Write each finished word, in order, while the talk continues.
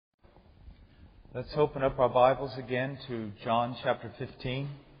Let's open up our Bibles again to John chapter 15.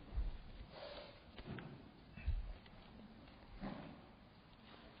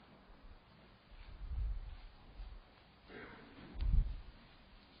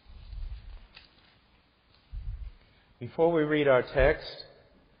 Before we read our text,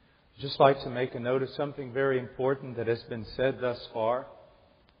 I'd just like to make a note of something very important that has been said thus far.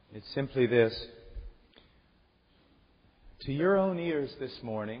 It's simply this. To your own ears this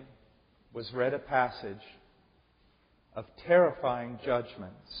morning was read a passage of terrifying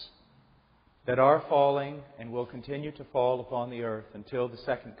judgments that are falling and will continue to fall upon the earth until the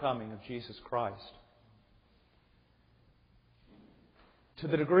second coming of Jesus Christ. To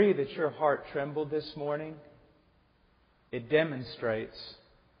the degree that your heart trembled this morning, it demonstrates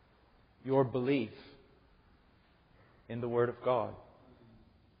your belief in the Word of God.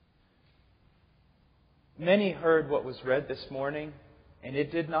 Many heard what was read this morning, and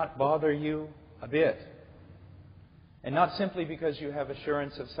it did not bother you a bit. And not simply because you have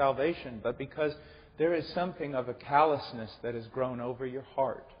assurance of salvation, but because there is something of a callousness that has grown over your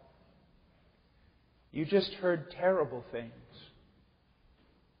heart. You just heard terrible things.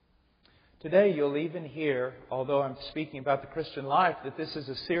 Today you'll even hear, although I'm speaking about the Christian life, that this is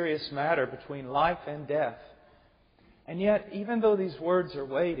a serious matter between life and death. And yet, even though these words are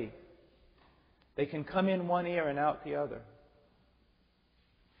weighty, they can come in one ear and out the other.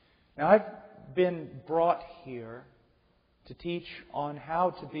 Now, I've been brought here to teach on how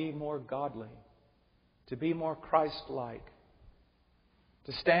to be more godly, to be more Christ-like,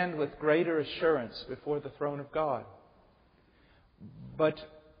 to stand with greater assurance before the throne of God. But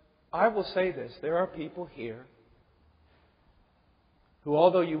I will say this, there are people here who,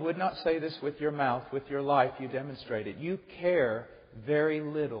 although you would not say this with your mouth, with your life, you demonstrate it. You care very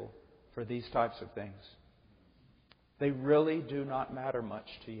little for these types of things. They really do not matter much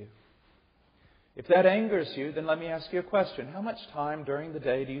to you. If that angers you, then let me ask you a question. How much time during the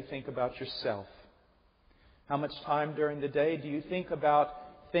day do you think about yourself? How much time during the day do you think about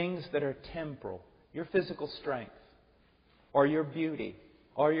things that are temporal? Your physical strength, or your beauty,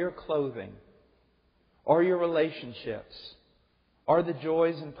 or your clothing, or your relationships, or the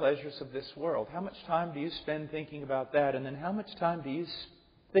joys and pleasures of this world? How much time do you spend thinking about that? And then how much time do you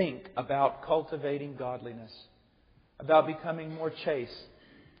think about cultivating godliness, about becoming more chaste,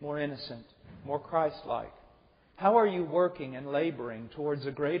 more innocent, more Christ-like? How are you working and laboring towards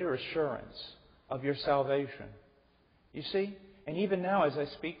a greater assurance of your salvation? You see? And even now, as I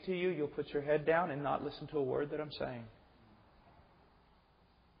speak to you, you'll put your head down and not listen to a word that I'm saying.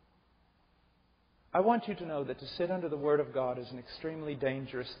 I want you to know that to sit under the Word of God is an extremely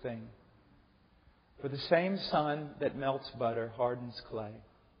dangerous thing. For the same sun that melts butter hardens clay.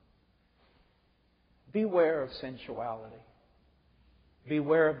 Beware of sensuality.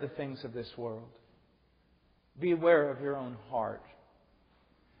 Beware of the things of this world. Beware of your own heart.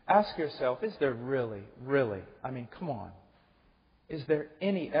 Ask yourself, is there really, come on. Is there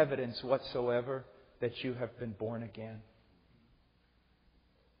any evidence whatsoever that you have been born again?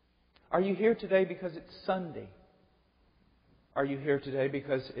 Are you here today because it's Sunday? Are you here today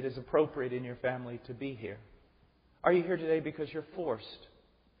because it is appropriate in your family to be here? Are you here today because you're forced,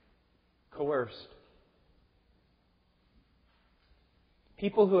 coerced?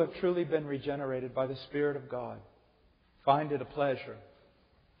 People who have truly been regenerated by the Spirit of God find it a pleasure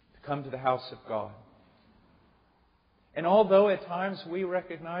to come to the house of God. And although at times we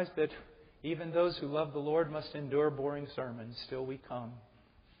recognize that even those who love the Lord must endure boring sermons, still we come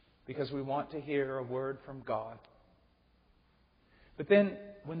because we want to hear a word from God. But then,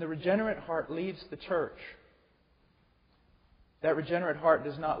 when the regenerate heart leaves the church, that regenerate heart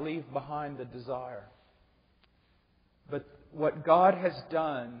does not leave behind the desire. But what God has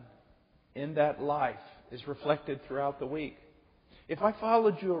done in that life is reflected throughout the week. If I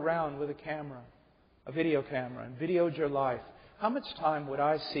followed you around with a camera, a video camera, and videoed your life, how much time would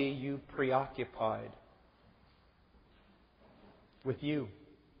I see you preoccupied with you?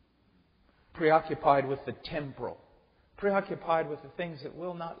 Preoccupied with the temporal. Preoccupied with the things that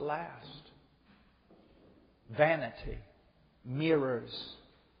will not last. Vanity, mirrors,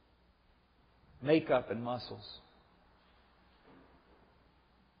 makeup and muscles.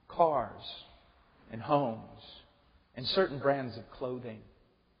 Cars and homes and certain brands of clothing.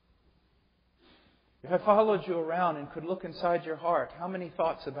 If I followed you around and could look inside your heart, how many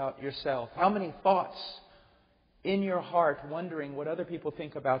thoughts about yourself? How many thoughts in your heart wondering what other people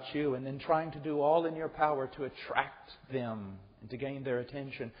think about you and then trying to do all in your power to attract them and to gain their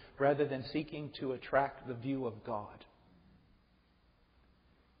attention rather than seeking to attract the view of God?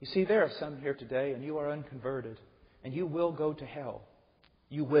 You see, there are some here today and you are unconverted and you will go to hell.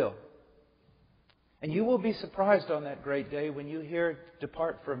 You will. And you will be surprised on that great day when you hear,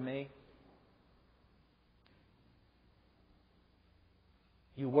 "Depart from me,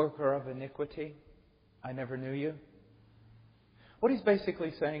 you worker of iniquity. I never knew you." What he's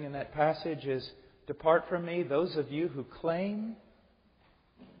basically saying in that passage is, "Depart from me, those of you who claim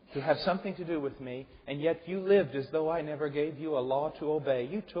to have something to do with me, and yet you lived as though I never gave you a law to obey.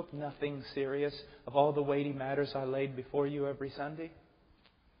 You took nothing serious of all the weighty matters I laid before you every Sunday.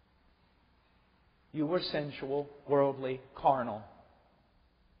 You were sensual, worldly, carnal.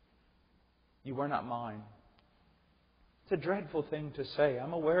 You were not mine." It's a dreadful thing to say.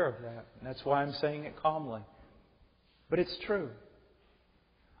 I'm aware of that. And that's why I'm saying it calmly. But it's true.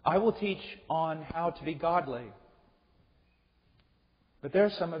 I will teach on how to be godly. But there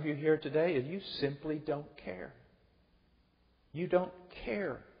are some of you here today and you simply don't care. You don't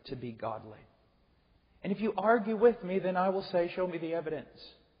care to be godly. And if you argue with me, then I will say, "Show me the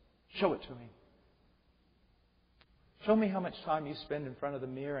evidence. Show it to me. Show me how much time you spend in front of the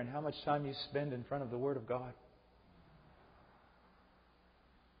mirror and how much time you spend in front of the Word of God.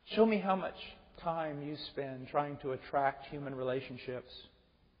 Show me how much time you spend trying to attract human relationships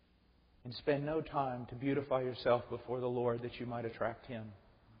and spend no time to beautify yourself before the Lord that you might attract Him."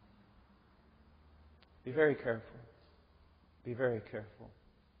 Be very careful. Be very careful.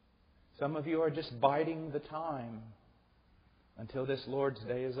 Some of you are just biding the time until this Lord's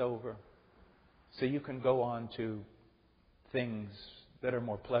Day is over so you can go on to things that are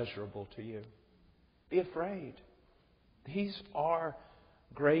more pleasurable to you. Be afraid. These are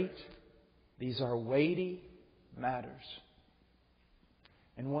great. These are weighty matters.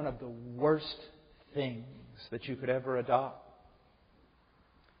 And one of the worst things that you could ever adopt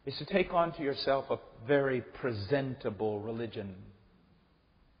is to take onto yourself a very presentable religion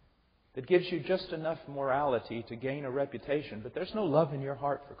that gives you just enough morality to gain a reputation, but there's no love in your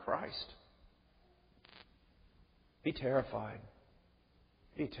heart for Christ. Be terrified.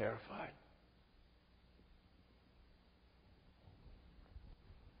 Be terrified.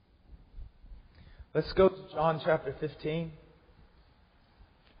 Let's go to John chapter 15,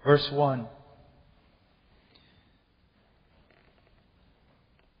 verse 1.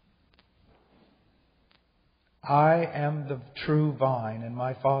 "I am the true vine, and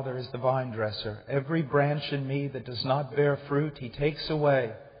my Father is the vine dresser. Every branch in me that does not bear fruit, He takes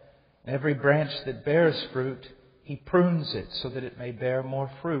away. And every branch that bears fruit, He prunes it so that it may bear more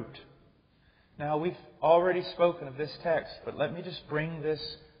fruit." Now, we've already spoken of this text, but let me just bring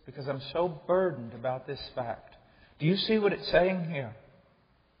this because I'm so burdened about this fact. Do you see what it's saying here?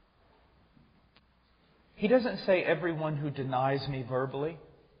 He doesn't say everyone who denies me verbally.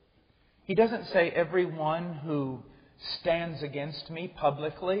 He doesn't say everyone who stands against me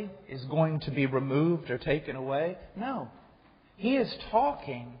publicly is going to be removed or taken away. No. He is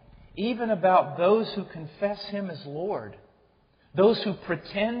talking even about those who confess Him as Lord. Those who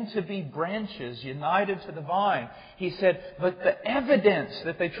pretend to be branches united to the vine. He said, but the evidence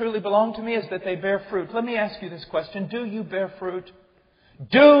that they truly belong to me is that they bear fruit. Let me ask you this question. Do you bear fruit?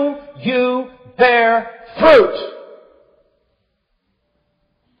 Do you bear fruit?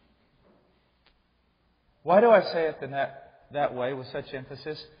 Why do I say it in that way with such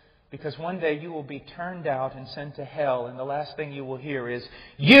emphasis? Because one day you will be turned out and sent to hell, and the last thing you will hear is,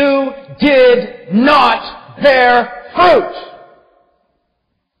 "You did not bear fruit."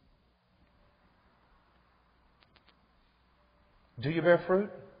 Do you bear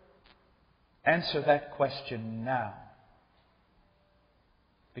fruit? Answer that question now.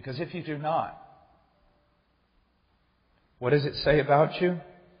 Because if you do not, what does it say about you?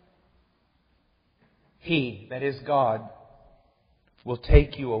 He, that is God, will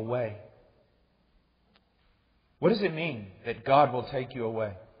take you away. What does it mean that God will take you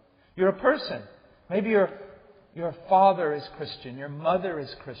away? You're a person. Maybe your father is Christian. Your mother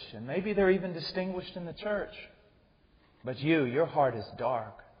is Christian. Maybe they're even distinguished in the church. But your heart is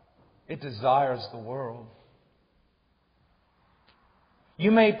dark. It desires the world. You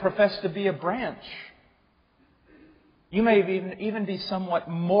may profess to be a branch. You may even be somewhat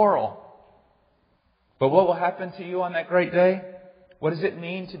moral. But what will happen to you on that great day? What does it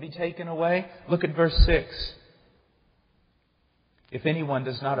mean to be taken away? Look at verse 6. "If anyone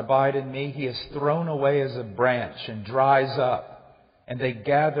does not abide in me, he is thrown away as a branch and dries up, and they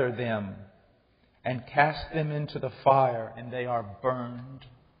gather them and cast them into the fire, and they are burned."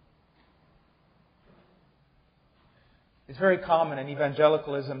 It's very common in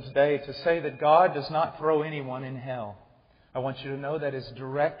evangelicalism today to say that God does not throw anyone in hell. I want you to know that is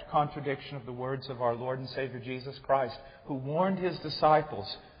direct contradiction of the words of our Lord and Savior Jesus Christ, who warned His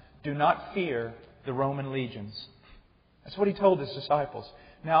disciples, "Do not fear the Roman legions." That's what He told His disciples.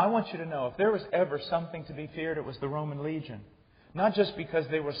 Now, I want you to know, if there was ever something to be feared, it was the Roman legion. Not just because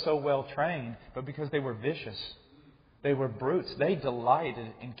they were so well trained, but because they were vicious. They were brutes. They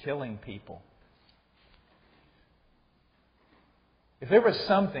delighted in killing people. If there was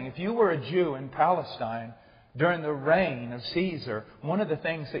something, if you were a Jew in Palestine during the reign of Caesar, one of the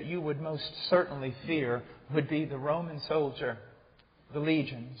things that you would most certainly fear would be the Roman soldier, the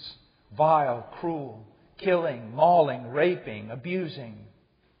legions. Vile, cruel, killing, mauling, raping, abusing.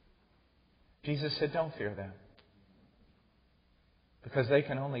 Jesus said, don't fear them. Because they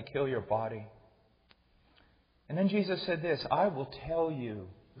can only kill your body. And then Jesus said this, I will tell you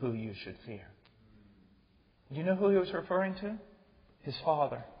who you should fear. Do you know who He was referring to? His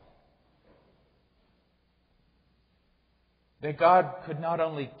Father. That God could not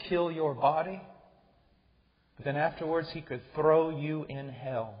only kill your body, but then afterwards He could throw you in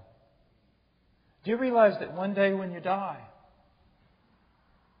hell. Do you realize that one day when you die,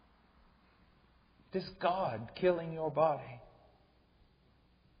 it is God killing your body?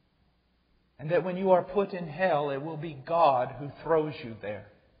 And that when you are put in hell, it will be God who throws you there.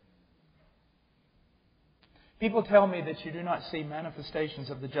 People tell me that you do not see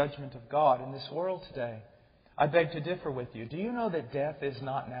manifestations of the judgment of God in this world today. I beg to differ with you. Do you know that death is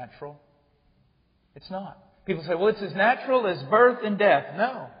not natural? It's not. People say, well, it's as natural as birth and death.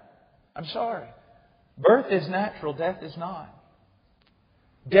 No. I'm sorry. Birth is natural. Death is not.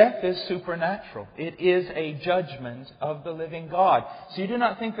 Death is supernatural. It is a judgment of the living God. So you do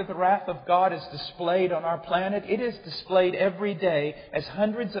not think that the wrath of God is displayed on our planet. It is displayed every day as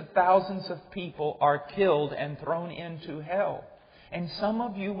hundreds of thousands of people are killed and thrown into hell. And some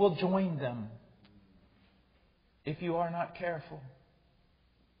of you will join them if you are not careful.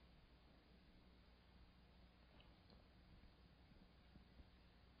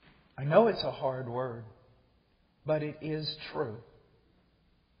 I know it's a hard word, but it is true.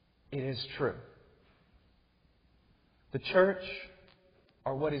 It is true. The church,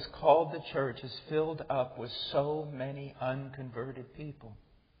 or what is called the church, is filled up with so many unconverted people.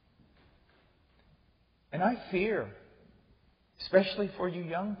 And I fear, especially for you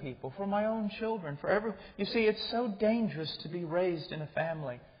young people, for my own children, for everyone. You see, it's so dangerous to be raised in a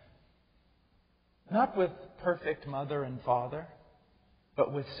family, not with perfect mother and father,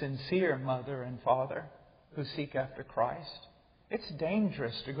 but with sincere mother and father who seek after Christ. It's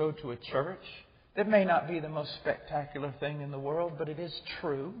dangerous to go to a church that may not be the most spectacular thing in the world, but it is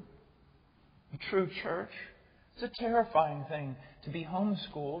true. A true church. It's a terrifying thing to be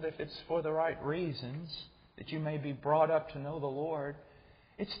homeschooled if it's for the right reasons, that you may be brought up to know the Lord.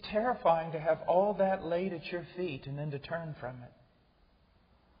 It's terrifying to have all that laid at your feet and then to turn from it.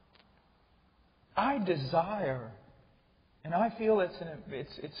 I desire, and I feel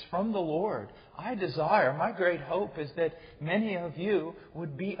it's from the Lord. I desire, my great hope is that many of you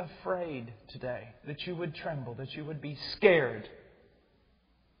would be afraid today, that you would tremble, that you would be scared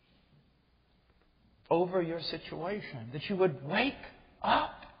over your situation, that you would wake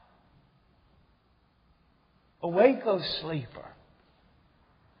up. Awake, O sleeper.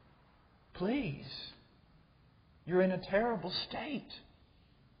 Please. You're in a terrible state.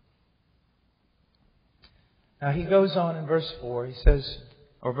 Now he goes on in verse 4, he says,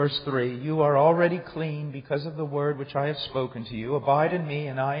 or verse 3, you are already clean because of the word which I have spoken to you. Abide in me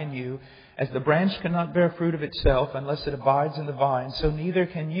and I in you. As the branch cannot bear fruit of itself unless it abides in the vine, so neither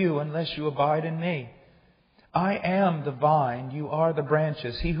can you unless you abide in me. I am the vine, you are the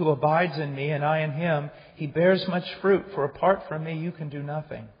branches. He who abides in me and I in him, he bears much fruit, for apart from me you can do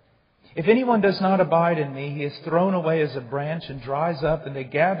nothing. If anyone does not abide in me, he is thrown away as a branch and dries up, and they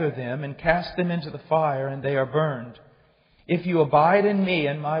gather them and cast them into the fire, and they are burned. If you abide in me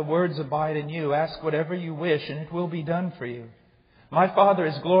and my words abide in you, ask whatever you wish, and it will be done for you. My Father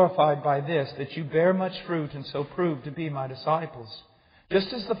is glorified by this, that you bear much fruit and so prove to be my disciples.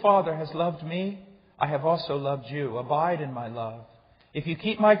 Just as the Father has loved me, I have also loved you. Abide in my love. If you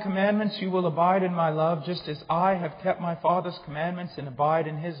keep my commandments, you will abide in my love, just as I have kept my Father's commandments and abide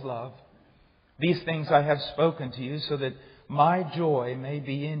in his love. These things I have spoken to you, so that my joy may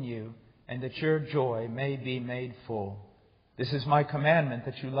be in you, and that your joy may be made full. This is my commandment,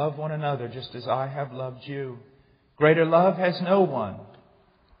 that you love one another, just as I have loved you. Greater love has no one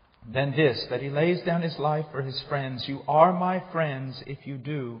than this, that he lays down his life for his friends. You are my friends if you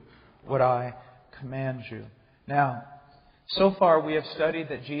do what I command you. Now, so far we have studied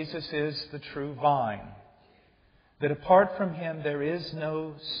that Jesus is the true vine. That apart from him there is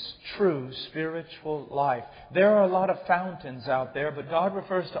no true spiritual life. There are a lot of fountains out there, but God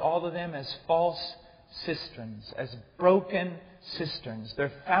refers to all of them as false cisterns, as broken cisterns.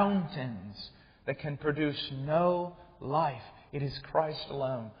 They're fountains that can produce no life. It is Christ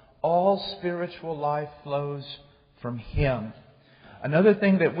alone. All spiritual life flows from Him. Another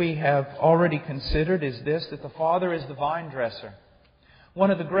thing that we have already considered is this, that the Father is the vine dresser.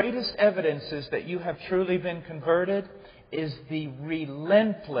 One of the greatest evidences that you have truly been converted is the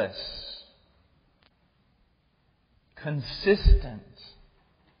relentless, consistent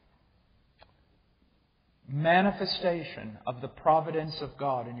manifestation of the providence of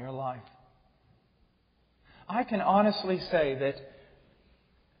God in your life. I can honestly say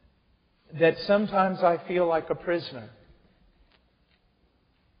that sometimes I feel like a prisoner.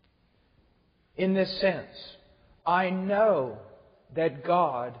 In this sense, I know that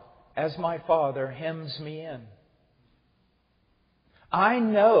God, as my Father, hems me in. I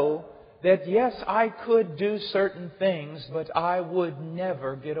know that, yes, I could do certain things, but I would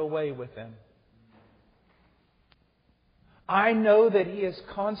never get away with them. I know that He is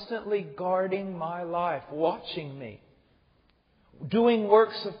constantly guarding my life, watching me, doing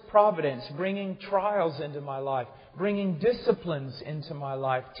works of providence, bringing trials into my life, bringing disciplines into my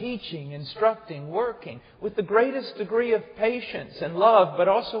life, teaching, instructing, working with the greatest degree of patience and love, but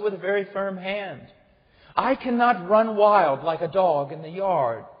also with a very firm hand. I cannot run wild like a dog in the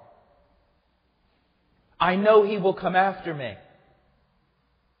yard. I know He will come after me.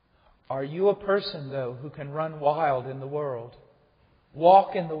 Are you a person, though, who can run wild in the world?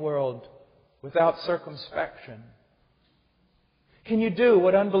 Walk in the world without circumspection? Can you do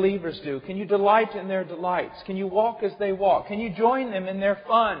what unbelievers do? Can you delight in their delights? Can you walk as they walk? Can you join them in their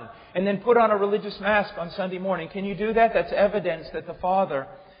fun and then put on a religious mask on Sunday morning? Can you do that? That's evidence that the Father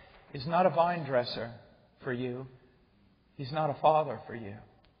is not a vine dresser for you. He's not a father for you.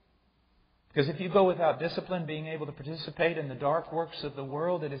 Because if you go without discipline, being able to participate in the dark works of the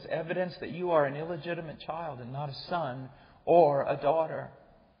world, it is evidence that you are an illegitimate child and not a son or a daughter.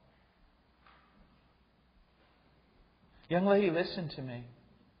 Young lady, listen to me.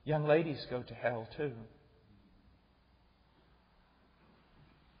 Young ladies go to hell too.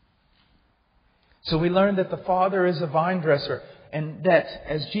 So we learn that the Father is a vine dresser. And that,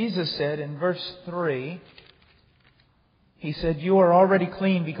 as Jesus said in verse 3, He said, "You are already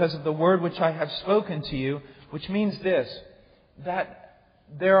clean because of the word which I have spoken to you," which means this, that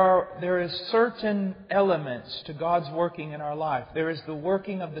there is certain elements to God's working in our life. There is the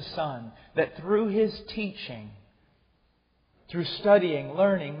working of the Son, that through His teaching, through studying,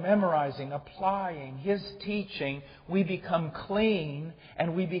 learning, memorizing, applying His teaching, we become clean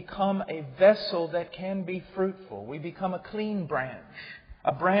and we become a vessel that can be fruitful. We become a clean branch.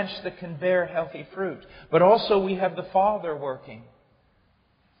 A branch that can bear healthy fruit. But also we have the Father working.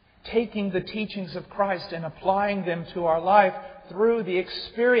 Taking the teachings of Christ and applying them to our life through the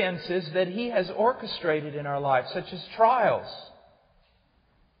experiences that He has orchestrated in our life, such as trials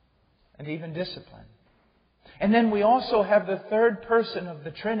and even discipline. And then we also have the third person of the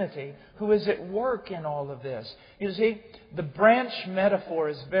Trinity who is at work in all of this. You see, the branch metaphor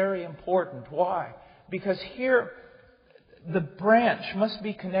is very important. Why? Because here, the branch must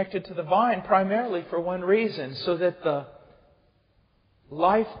be connected to the vine primarily for one reason, so that the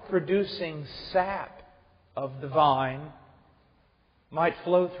life-producing sap of the vine might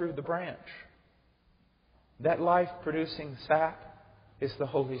flow through the branch. That life-producing sap is the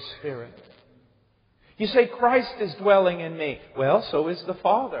Holy Spirit. You say, Christ is dwelling in me. Well, so is the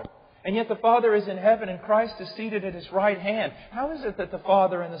Father. And yet the Father is in heaven and Christ is seated at His right hand. How is it that the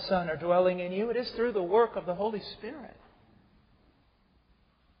Father and the Son are dwelling in you? It is through the work of the Holy Spirit.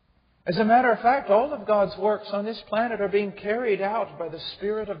 As a matter of fact, all of God's works on this planet are being carried out by the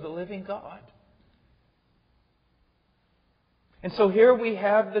Spirit of the living God. And so here we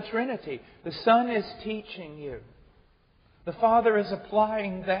have the Trinity. The Son is teaching you. The Father is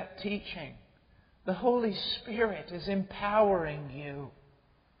applying that teaching. The Holy Spirit is empowering you.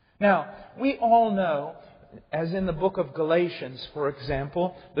 Now, we all know, as in the book of Galatians, for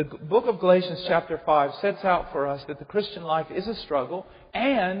example, the book of Galatians chapter 5 sets out for us that the Christian life is a struggle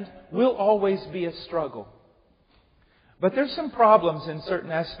and will always be a struggle. But there's some problems in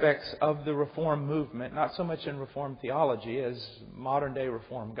certain aspects of the Reform movement, not so much in Reformed theology as modern day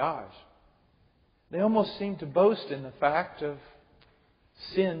Reformed guys. They almost seem to boast in the fact of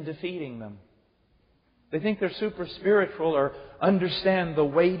sin defeating them. They think they're super spiritual or understand the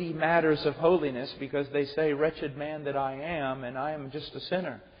weighty matters of holiness because they say, "Wretched man that I am, and I am just a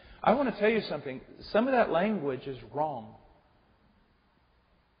sinner." I want to tell you something. Some of that language is wrong.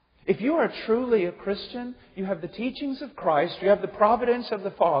 If you are truly a Christian, you have the teachings of Christ, you have the providence of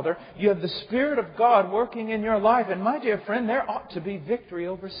the Father, you have the Spirit of God working in your life. And my dear friend, there ought to be victory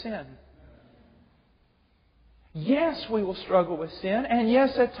over sin. Yes, we will struggle with sin. And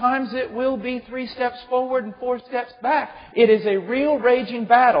yes, at times it will be 3 steps forward and 4 steps back. It is a real raging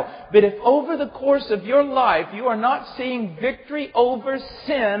battle. But if over the course of your life you are not seeing victory over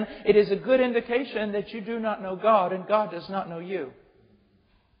sin, it is a good indication that you do not know God and God does not know you.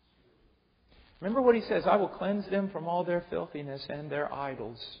 Remember what He says, I will cleanse them from all their filthiness and their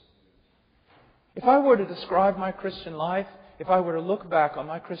idols. If I were to describe my Christian life, if I were to look back on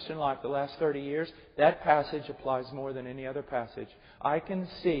my Christian life the last 30 years, that passage applies more than any other passage. I can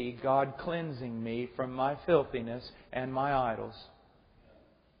see God cleansing me from my filthiness and my idols.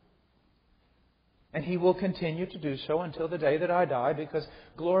 And He will continue to do so until the day that I die, because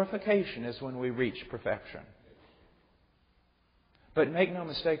glorification is when we reach perfection. But make no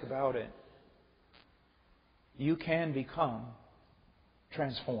mistake about it, you can become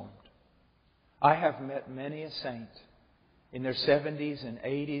transformed. I have met many a saint in their 70s and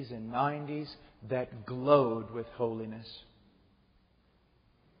 80s and 90s that glowed with holiness.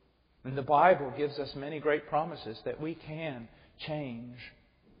 And the Bible gives us many great promises that we can change.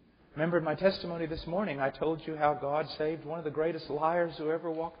 Remember in my testimony this morning, I told you how God saved one of the greatest liars who ever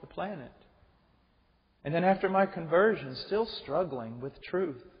walked the planet. And then after my conversion, still struggling with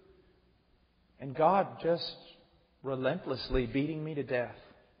truth. And God just relentlessly beating me to death.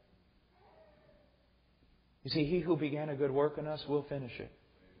 You see, He who began a good work in us will finish it.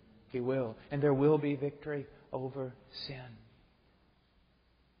 He will. And there will be victory over sin.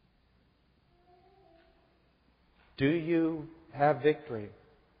 Do you have victory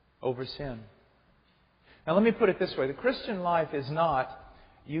over sin? Now let me put it this way. The Christian life is not,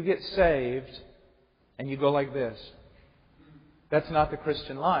 you get saved and you go like this. That's not the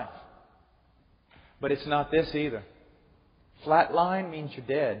Christian life. But it's not this either. Flat line means you're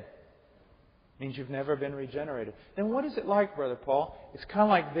dead. Means you've never been regenerated. Then what is it like, Brother Paul? It's kind of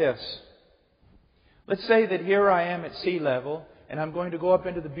like this. Let's say that here I am at sea level and I'm going to go up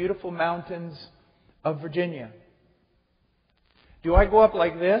into the beautiful mountains of Virginia. Do I go up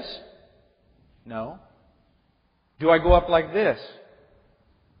like this? No. Do I go up like this?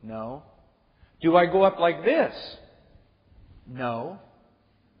 No. Do I go up like this? No.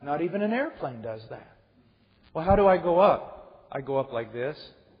 Not even an airplane does that. Well, how do I go up? I go up like this.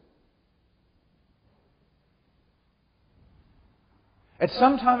 At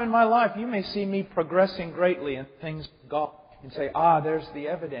some time in my life, you may see me progressing greatly in things of God and say, there's the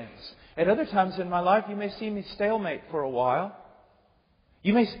evidence. At other times in my life, you may see me stalemate for a while.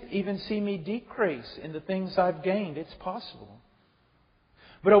 You may even see me decrease in the things I've gained. It's possible.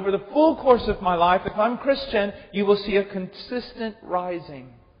 But over the full course of my life, if I'm Christian, you will see a consistent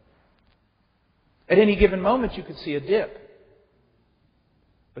rising. At any given moment, you could see a dip.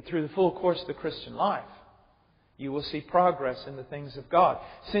 But through the full course of the Christian life, you will see progress in the things of God.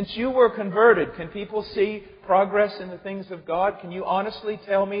 Since you were converted, can people see progress in the things of God? Can you honestly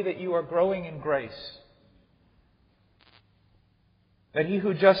tell me that you are growing in grace? That He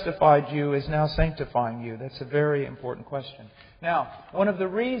who justified you is now sanctifying you? That's a very important question. Now, one of the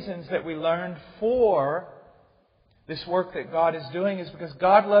reasons that we learned for this work that God is doing is because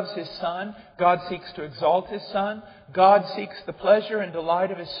God loves His Son. God seeks to exalt His Son. God seeks the pleasure and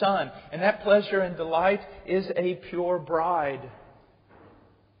delight of His Son. And that pleasure and delight is a pure bride.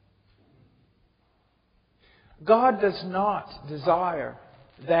 God does not desire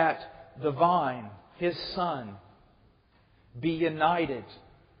that the vine, His Son, be united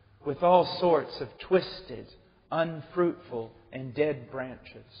with all sorts of twisted, unfruitful, and dead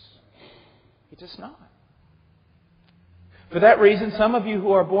branches. He does not. For that reason, some of you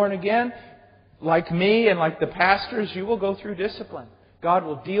who are born again, like me and like the pastors, you will go through discipline. God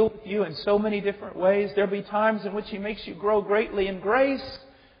will deal with you in so many different ways. There will be times in which He makes you grow greatly in grace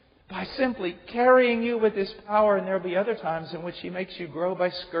by simply carrying you with His power. And there will be other times in which He makes you grow by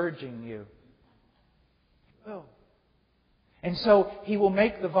scourging you. He will. And so He will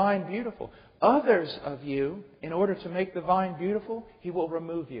make the vine beautiful. Others of you, in order to make the vine beautiful, He will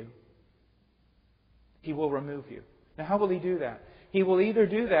remove you. He will remove you. Now, how will He do that? He will either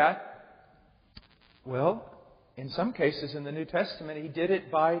do that, well, in some cases in the New Testament, He did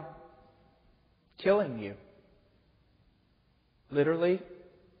it by killing you. Literally,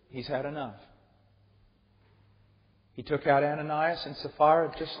 He's had enough. He took out Ananias and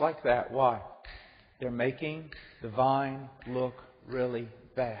Sapphira just like that. Why? They're making the vine look really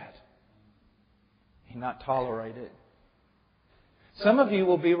bad. He not tolerate it. Some of you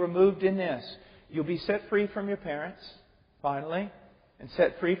will be removed in this. You'll be set free from your parents, finally, and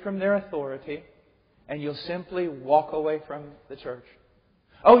set free from their authority, and you'll simply walk away from the church.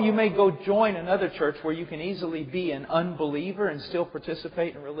 Oh, you may go join another church where you can easily be an unbeliever and still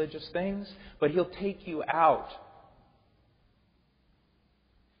participate in religious things, but He'll take you out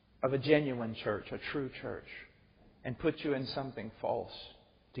of a genuine church, a true church, and put you in something false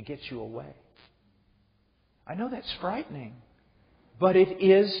to get you away. I know that's frightening, but it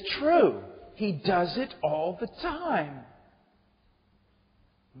is true. He does it all the time.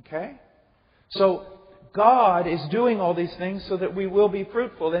 Okay? So God is doing all these things so that we will be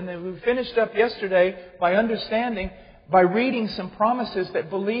fruitful. And then we finished up yesterday by reading some promises that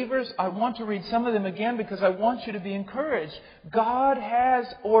believers, I want to read some of them again because I want you to be encouraged. God has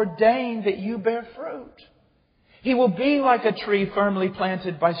ordained that you bear fruit. He will be like a tree firmly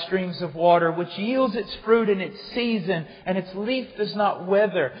planted by streams of water, which yields its fruit in its season, and its leaf does not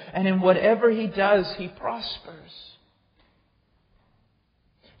wither. And in whatever He does, He prospers.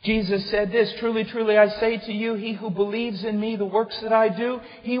 Jesus said this, "Truly, truly, I say to you, he who believes in me, the works that I do,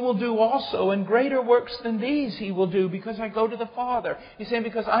 he will do also. And greater works than these he will do, because I go to the Father." He's saying,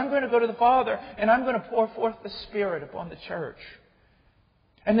 because I'm going to go to the Father, and I'm going to pour forth the Spirit upon the church.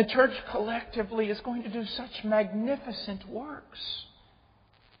 And the church collectively is going to do such magnificent works.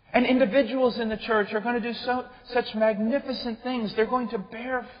 And individuals in the church are going to do such magnificent things. They're going to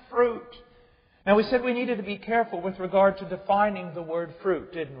bear fruit. Now, we said we needed to be careful with regard to defining the word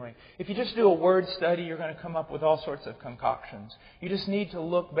fruit, didn't we? If you just do a word study, you're going to come up with all sorts of concoctions. You just need to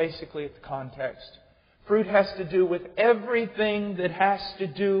look basically at the context. Fruit has to do with everything that has to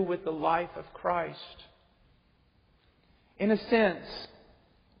do with the life of Christ. In a sense,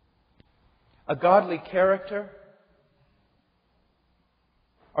 a godly character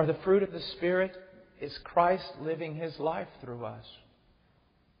or the fruit of the Spirit is Christ living His life through us.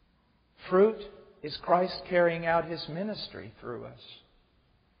 Fruit is Christ carrying out His ministry through us.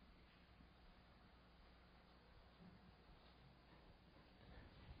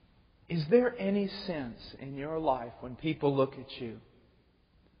 Is there any sense in your life when people look at you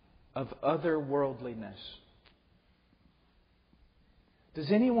of otherworldliness?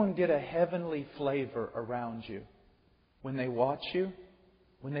 Does anyone get a heavenly flavor around you when they watch you,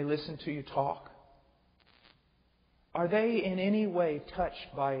 when they listen to you talk? Are they in any way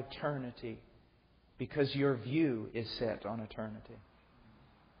touched by eternity because your view is set on eternity?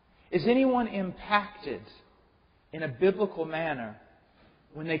 Is anyone impacted in a biblical manner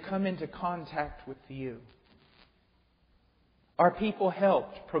when they come into contact with you? Are people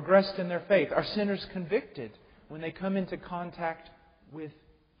helped, progressed in their faith? Are sinners convicted when they come into contact with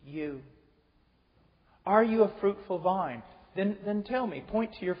you? Are you a fruitful vine? Then tell me,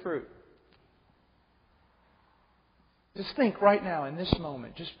 point to your fruit. Just think right now in this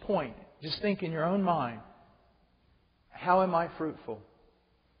moment, just point, just think in your own mind, how am I fruitful?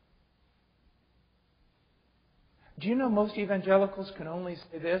 Do you know most evangelicals can only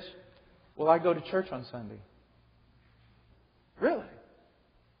say this? Well, I go to church on Sunday. Really?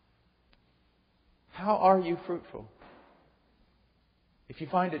 How are you fruitful? If you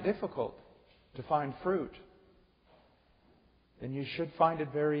find it difficult to find fruit, then you should find it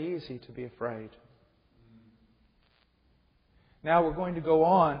very easy to be afraid. Now we're going to go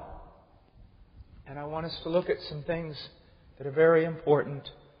on, and I want us to look at some things that are very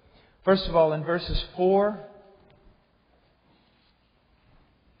important. First of all, in verses 4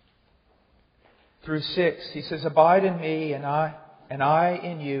 through 6, he says, "Abide in me, and I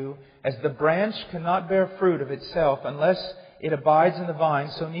in you. As the branch cannot bear fruit of itself unless it abides in the vine,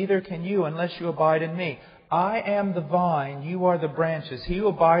 so neither can you unless you abide in me. I am the vine, you are the branches. He who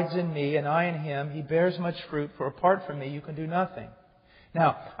abides in me and I in him, he bears much fruit, for apart from me you can do nothing."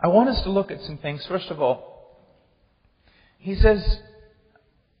 Now, I want us to look at some things. First of all, he says,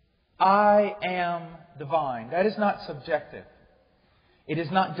 "I am the vine." That is not subjective. It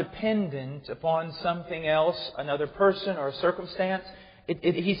is not dependent upon something else, another person or a circumstance.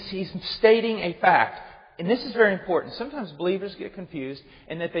 He's stating a fact. And this is very important. Sometimes believers get confused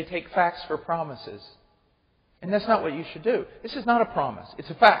in that they take facts for promises. And that's not what you should do. This is not a promise. It's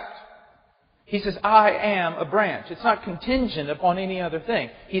a fact. He says, "I am a branch." It's not contingent upon any other thing.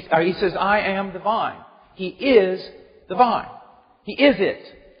 He says, "I am the vine." He is the vine. He is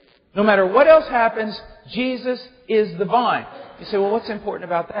it. No matter what else happens, Jesus is the vine. You say, well, what's important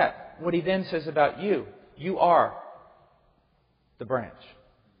about that? What he then says about you. You are the branch.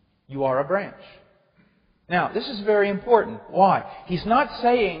 You are a branch. Now, this is very important. Why? He's not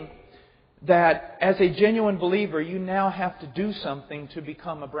saying that as a genuine believer, you now have to do something to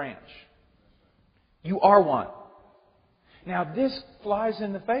become a branch. You are one. Now, this flies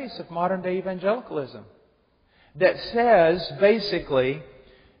in the face of modern day evangelicalism that says, basically,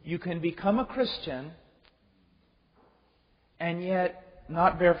 you can become a Christian and yet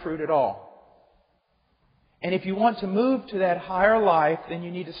not bear fruit at all. And if you want to move to that higher life, then you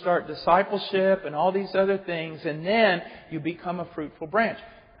need to start discipleship and all these other things, and then you become a fruitful branch.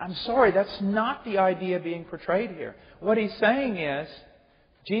 I'm sorry, that's not the idea being portrayed here. What He's saying is,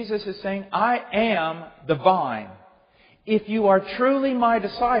 Jesus is saying, I am the vine. If you are truly my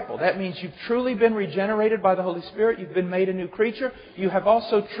disciple, that means you've truly been regenerated by the Holy Spirit, you've been made a new creature, you have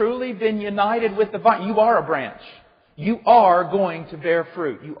also truly been united with the vine. You are a branch. You are going to bear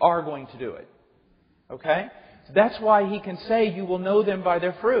fruit. You are going to do it. Okay? So that's why He can say you will know them by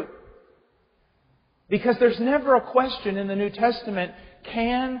their fruit. Because there's never a question in the New Testament,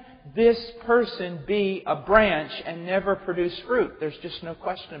 can this person be a branch and never produce fruit? There's just no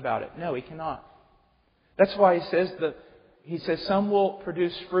question about it. No, he cannot. That's why He says some will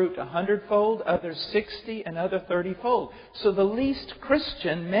produce fruit 100-fold, others 60, and others 30-fold. So the least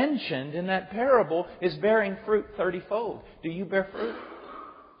Christian mentioned in that parable is bearing fruit 30-fold. Do you bear fruit?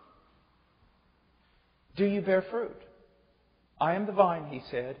 Do you bear fruit? I am the vine, He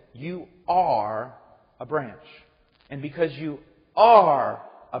said. You are a branch. And because you are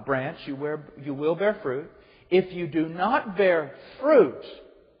a branch, you will bear fruit. If you do not bear fruit,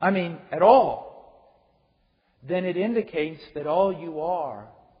 at all, then it indicates that all you are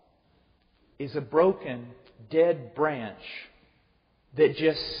is a broken, dead branch that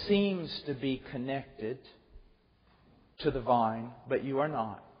just seems to be connected to the vine, but you are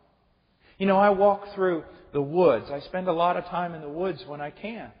not. You know, I walk through the woods. I spend a lot of time in the woods when I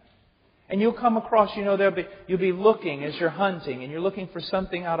can. And you'll come across, you'll be looking as you're hunting, and you're looking for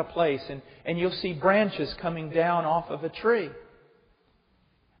something out of place, and you'll see branches coming down off of a tree.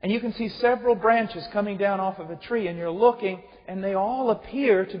 And you can see several branches coming down off of a tree, and you're looking, and they all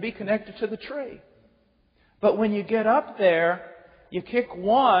appear to be connected to the tree. But when you get up there, you kick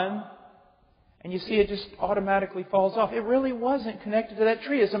one, and you see it just automatically falls off. It really wasn't connected to that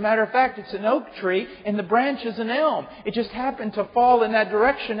tree. As a matter of fact, it's an oak tree, and the branch is an elm. It just happened to fall in that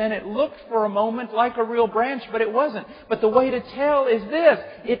direction, and it looked for a moment like a real branch, but it wasn't. But the way to tell is this.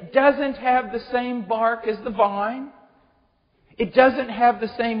 It doesn't have the same bark as the vine. It doesn't have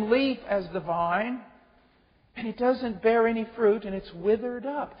the same leaf as the vine. And it doesn't bear any fruit, and it's withered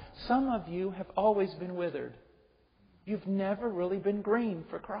up. Some of you have always been withered. You've never really been green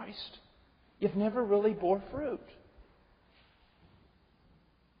for Christ. You've never really bore fruit.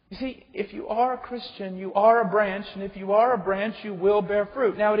 You see, if you are a Christian, you are a branch, and if you are a branch, you will bear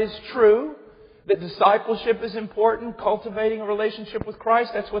fruit. Now, it is true that discipleship is important, cultivating a relationship with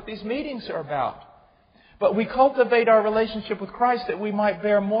Christ. That's what these meetings are about. But we cultivate our relationship with Christ that we might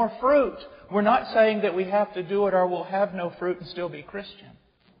bear more fruit. We're not saying that we have to do it or we'll have no fruit and still be Christian.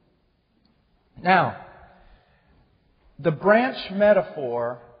 Now, the branch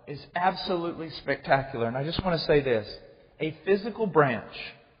metaphor is absolutely spectacular. And I just want to say this. A physical branch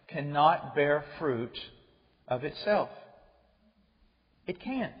cannot bear fruit of itself. It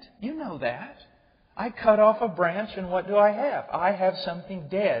can't. You know that. I cut off a branch and what do I have? I have something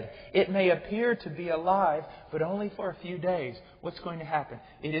dead. It may appear to be alive, but only for a few days. What's going to happen?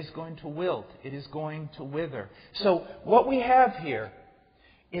 It is going to wilt. It is going to wither. So what we have here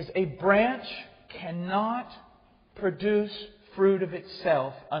is a branch cannot produce fruit of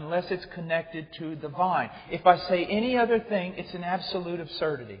itself unless it's connected to the vine. If I say any other thing, it's an absolute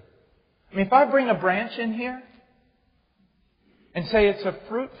absurdity. If I bring a branch in here and say it's a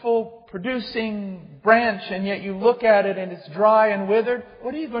fruitful, producing branch, and yet you look at it and it's dry and withered,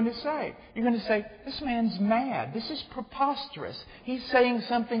 what are you going to say? You're going to say, this man's mad. This is preposterous. He's saying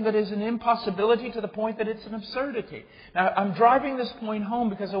something that is an impossibility to the point that it's an absurdity. Now, I'm driving this point home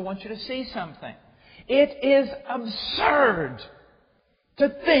because I want you to see something. It is absurd to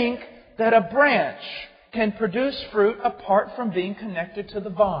think that a branch can produce fruit apart from being connected to the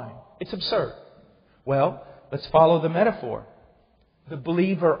vine. It's absurd. Well, let's follow the metaphor. The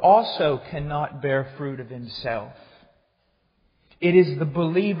believer also cannot bear fruit of himself. It is the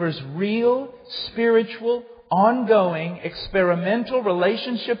believer's real, spiritual, ongoing, experimental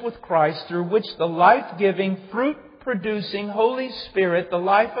relationship with Christ through which the life-giving, fruit-producing Holy Spirit, the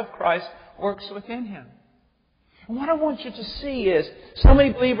life of Christ, works within him. And what I want you to see is, so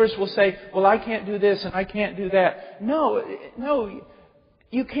many believers will say, well, I can't do this and I can't do that. No,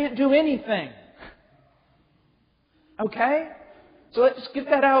 you can't do anything. Okay? So let's get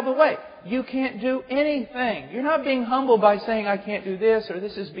that out of the way. You can't do anything. You're not being humble by saying, I can't do this or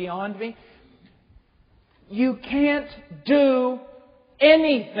this is beyond me. You can't do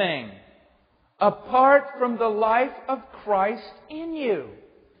anything apart from the life of Christ in you.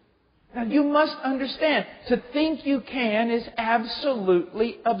 Now you must understand, to think you can is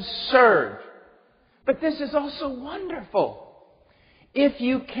absolutely absurd. But this is also wonderful. If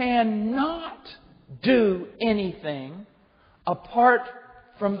you cannot do anything apart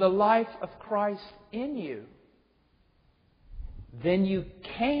from the life of Christ in you, then you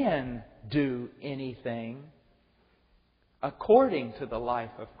can do anything according to the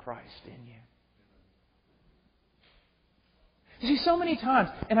life of Christ in you. You see, so many times,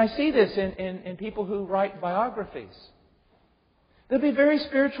 and I see this in people who write biographies. There'll be very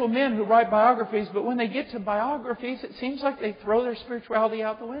spiritual men who write biographies, but when they get to biographies, it seems like they throw their spirituality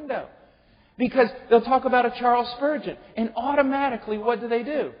out the window. Because they'll talk about a Charles Spurgeon, and automatically, what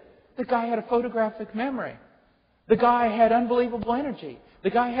do? The guy had a photographic memory. The guy had unbelievable energy. The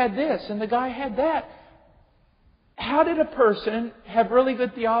guy had this, and the guy had that. How did a person have really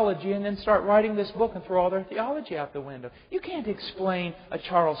good theology and then start writing this book and throw all their theology out the window? You can't explain a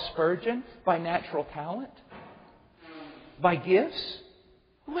Charles Spurgeon by natural talent, by gifts.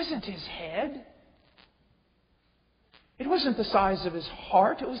 It wasn't his head. It wasn't the size of his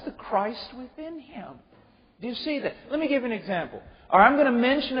heart. It was the Christ within him. Do you see that? Let me give you an example. Or I'm going to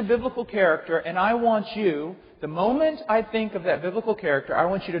mention a biblical character, and I want you, the moment I think of that biblical character, I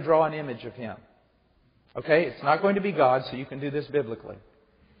want you to draw an image of him. Okay? It's not going to be God, so you can do this biblically.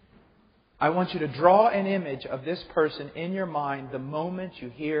 I want you to draw an image of this person in your mind the moment you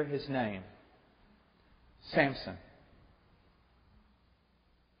hear his name. Samson.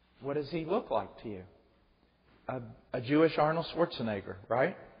 What does he look like to you? A Jewish Arnold Schwarzenegger,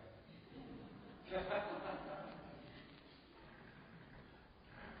 right?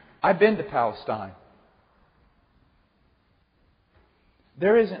 I've been to Palestine.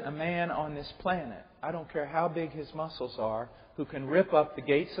 There isn't a man on this planet, I don't care how big his muscles are, who can rip up the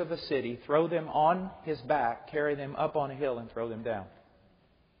gates of a city, throw them on his back, carry them up on a hill, and throw them down.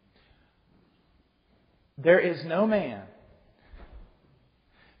 There is no man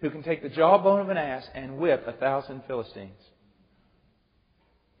who can take the jawbone of an ass and whip 1,000 Philistines.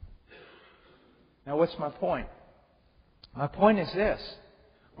 Now, what's my point? My point is this.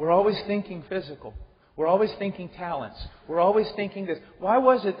 We're always thinking physical. We're always thinking talents. We're always thinking this. Why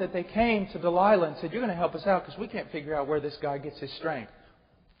was it that they came to Delilah and said, "You're going to help us out because we can't figure out where this guy gets his strength"?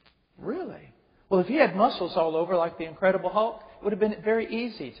 Really? Well, if he had muscles all over like the Incredible Hulk, it would have been very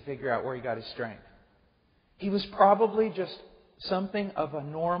easy to figure out where he got his strength. He was probably just something of a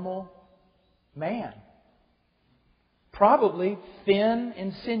normal man. Probably thin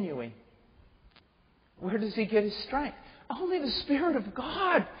and sinewy. Where does he get his strength? Only the Spirit of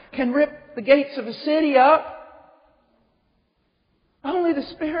God can rip the gates of a city up. Only the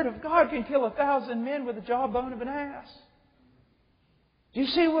Spirit of God can kill 1,000 men with the jawbone of an ass. Do you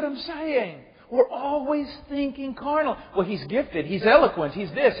see what I'm saying? We're always thinking carnal. Well, he's gifted. He's eloquent.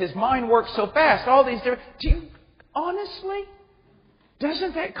 He's this. His mind works so fast. All these different... Do you, honestly,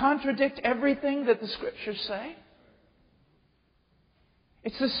 doesn't that contradict everything that the Scriptures say?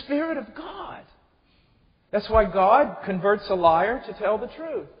 It's the Spirit of God. That's why God converts a liar to tell the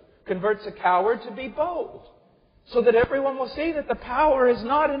truth. Converts a coward to be bold. So that everyone will see that the power is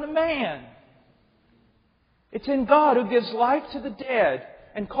not in a man. It's in God who gives life to the dead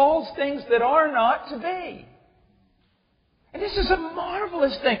and calls things that are not to be. And this is a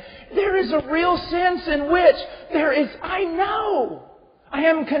marvelous thing. There is a real sense in which I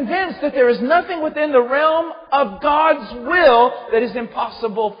am convinced that there is nothing within the realm of God's will that is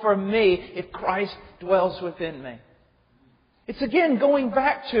impossible for me if Christ dwells within me. It's again going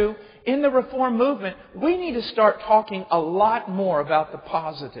back to, in the Reform movement, we need to start talking a lot more about the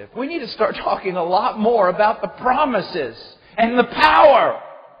positive. We need to start talking a lot more about the promises and the power.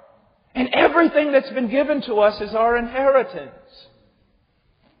 And everything that's been given to us is our inheritance.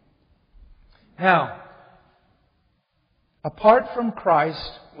 Now, apart from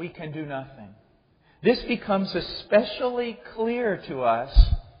Christ, we can do nothing. This becomes especially clear to us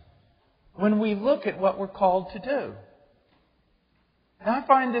when we look at what we're called to do. And I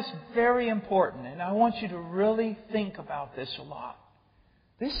find this very important, and I want you to really think about this a lot.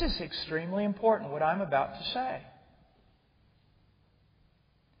 This is extremely important, what I'm about to say.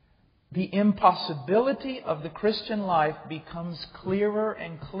 The impossibility of the Christian life becomes clearer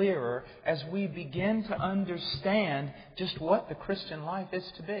and clearer as we begin to understand just what the Christian life is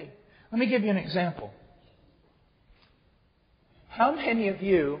to be. Let me give you an example. How many of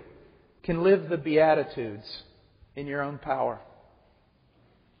you can live the Beatitudes in your own power?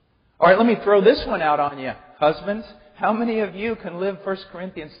 All right, let me throw this one out on you. Husbands, how many of you can live 1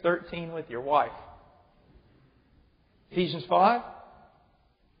 Corinthians 13 with your wife? Ephesians 5?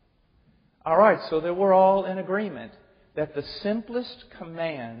 All right, so that we're all in agreement that the simplest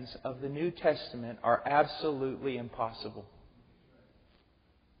commands of the New Testament are absolutely impossible.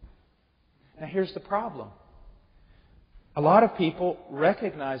 Now here's the problem. A lot of people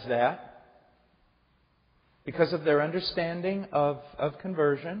recognize that because of their understanding of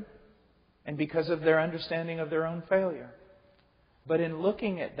conversion and because of their understanding of their own failure. But in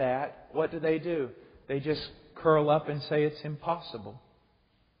looking at that, what do? They just curl up and say it's impossible.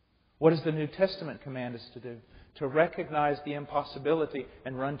 What does the New Testament command us to do? To recognize the impossibility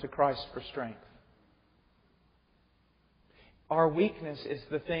and run to Christ for strength. Our weakness is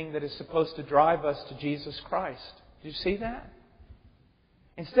the thing that is supposed to drive us to Jesus Christ. Do you see that?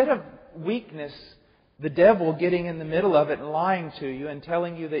 Instead of weakness, the devil getting in the middle of it and lying to you and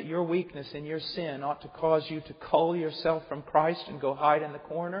telling you that your weakness and your sin ought to cause you to cull yourself from Christ and go hide in the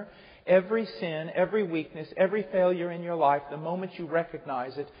corner. Every sin, every weakness, every failure in your life, the moment you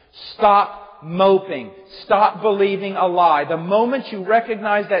recognize it, stop moping. Stop believing a lie. The moment you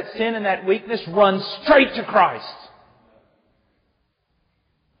recognize that sin and that weakness, run straight to Christ.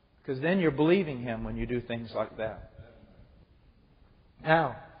 Because then you're believing Him when you do things like that.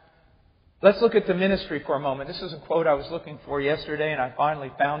 Now, let's look at the ministry for a moment. This is a quote I was looking for yesterday, and I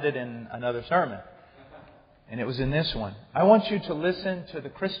finally found it in another sermon. And it was in this one. I want you to listen to the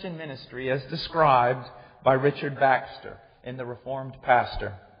Christian ministry as described by Richard Baxter in The Reformed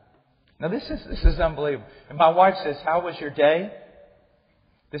Pastor. Now this is unbelievable. And my wife says, "How was your day?"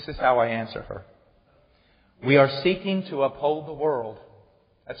 This is how I answer her. "We are seeking to uphold the world."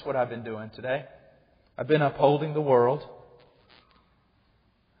 That's what I've been doing today. I've been upholding the world.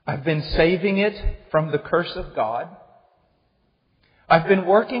 I've been saving it from the curse of God. I've been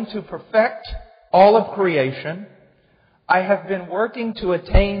working to perfect all of creation. I have been working to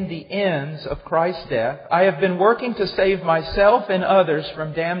attain the ends of Christ's death. I have been working to save myself and others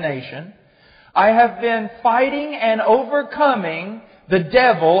from damnation. I have been fighting and overcoming the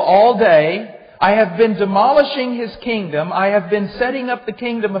devil all day. I have been demolishing his kingdom. I have been setting up the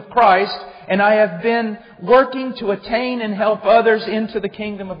kingdom of Christ. And I have been working to attain and help others into the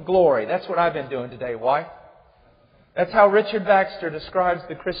kingdom of glory. That's what I've been doing today, wife. That's how Richard Baxter describes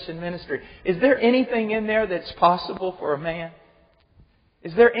the Christian ministry. Is there anything in there that's possible for a man?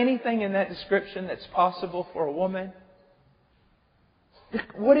 Is there anything in that description that's possible for a woman?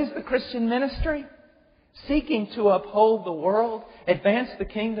 What is the Christian ministry? Seeking to uphold the world, advance the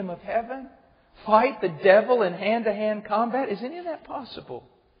kingdom of heaven, fight the devil in hand-to-hand combat. Is any of that possible?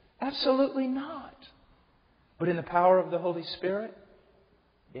 Absolutely not. But in the power of the Holy Spirit?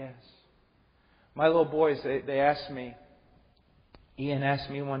 Yes. My little boys, they asked me, Ian asked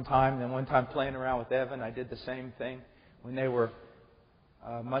me one time, then one time playing around with Evan, I did the same thing when they were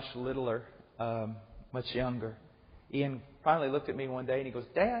much littler, much younger. Ian finally looked at me one day and he goes,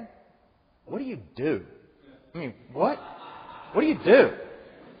 "Dad, what do you do?" I mean, what? What do you do?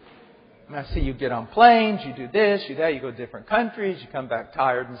 I mean, I see you get on planes, you do this, you that, you go to different countries, you come back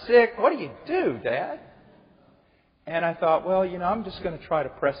tired and sick. What do you do, Dad? And I thought, well, I'm just going to try to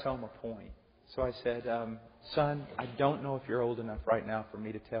press home a point. So I said, "Son, I don't know if you're old enough right now for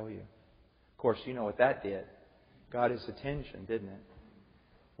me to tell you." Of course, you know what that did. Got his attention, didn't it?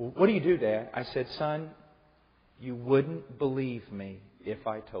 "Well, what do you do, Dad?" I said, "Son, you wouldn't believe me if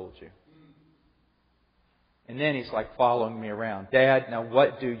I told you." And then he's like following me around. "Dad, now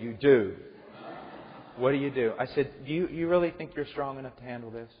what do you do?" "What do you do?" I said, "Do you really think you're strong enough to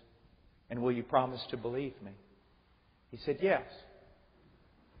handle this? And will you promise to believe me?" He said, "Yes."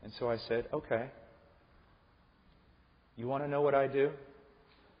 And so I said, "Okay. You want to know what I do?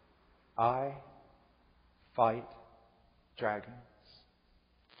 I fight dragons."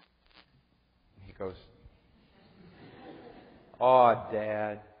 And he goes, "Oh,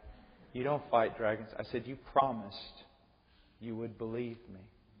 Dad, you don't fight dragons." I said, "You promised you would believe me.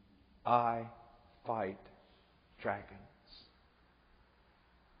 I fight dragons."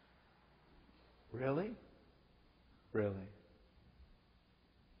 "Really?" "Really."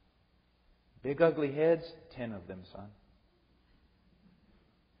 "Big ugly heads? 10 of them, son."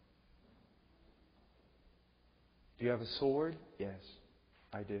 "Do you have a sword?" "Yes,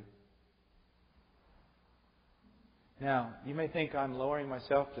 I do." Now, you may think I'm lowering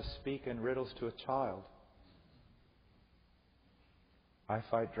myself to speak in riddles to a child. I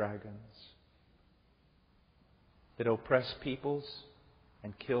fight dragons that oppress peoples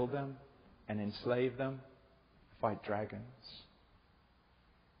and kill them and enslave them. I fight dragons.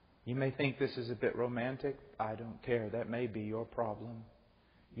 You may think this is a bit romantic. I don't care. That may be your problem.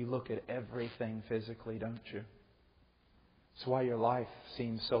 You look at everything physically, don't you? That's why your life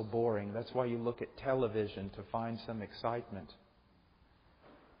seems so boring. That's why you look at television to find some excitement.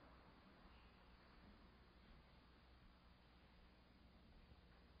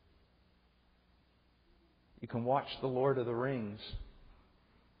 You can watch The Lord of the Rings,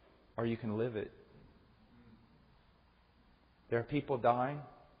 or you can live it. There are people dying,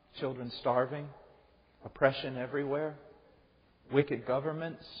 children starving, oppression everywhere, wicked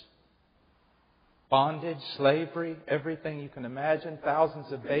governments, bondage, slavery, everything you can imagine.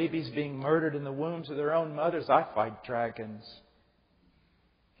 Thousands of babies being murdered in the wombs of their own mothers. I fight dragons.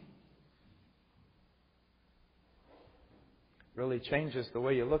 Really changes the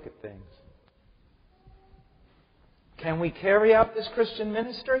way you look at things. Can we carry out this Christian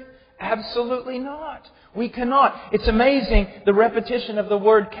ministry? Absolutely not. We cannot. It's amazing the repetition of the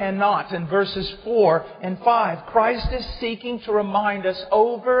word cannot in verses 4 and 5. Christ is seeking to remind us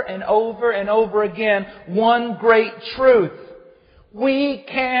over and over and over again one great truth. We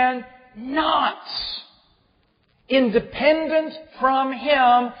cannot. Independent from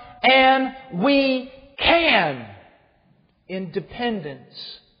Him, and we can. In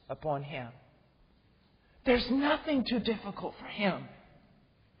dependence upon Him. There's nothing too difficult for Him.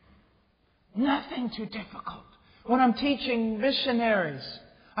 Nothing too difficult. When I'm teaching missionaries,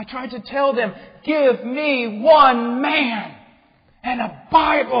 I try to tell them, give me one man and a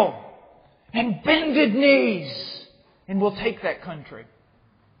Bible and bended knees, and we'll take that country.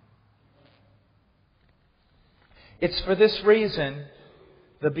 It's for this reason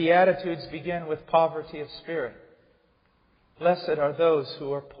the Beatitudes begin with poverty of spirit. Blessed are those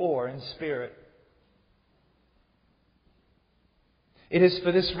who are poor in spirit. It is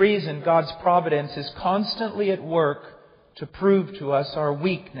for this reason God's providence is constantly at work to prove to us our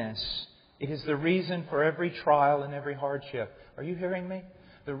weakness. It is the reason for every trial and every hardship. Are you hearing me?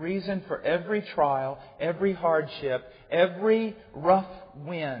 The reason for every trial, every hardship, every rough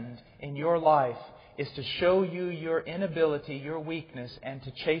wind in your life is to show you your inability, your weakness, and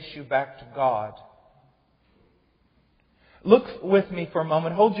to chase you back to God. Look with me for a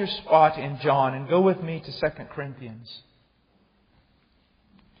moment. Hold your spot in John and go with me to 2 Corinthians.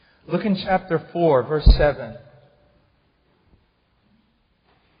 Look in chapter 4, verse 7.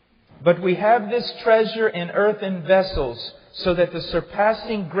 But we have this treasure in earthen vessels, so that the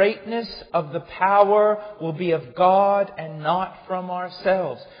surpassing greatness of the power will be of God and not from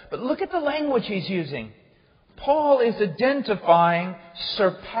ourselves. But look at the language he's using. Paul is identifying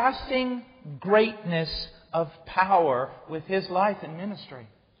surpassing greatness of power with his life and ministry.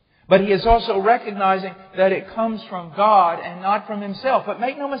 But he is also recognizing that it comes from God and not from himself. But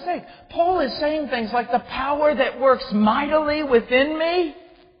make no mistake, Paul is saying things like the power that works mightily within me,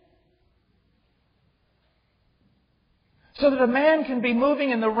 so that a man can be moving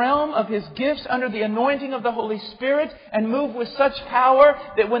in the realm of his gifts under the anointing of the Holy Spirit and move with such power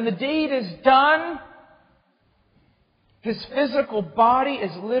that when the deed is done, his physical body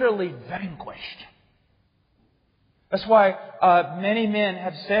is literally vanquished. That's why many men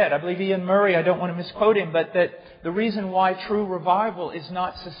have said, I believe Ian Murray, I don't want to misquote him, but that the reason why true revival is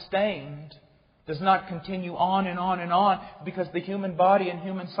not sustained, does not continue on and on and on, because the human body and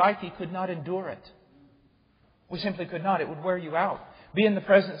human psyche could not endure it. We simply could not. It would wear you out. Be in the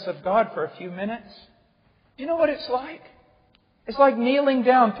presence of God for a few minutes. Do you know what it's like? It's like kneeling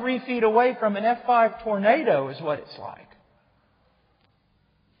down 3 feet away from an F5 tornado is what it's like.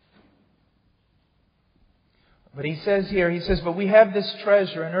 But he says here, but we have this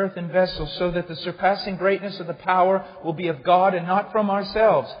treasure in earthen vessels, so that the surpassing greatness of the power will be of God and not from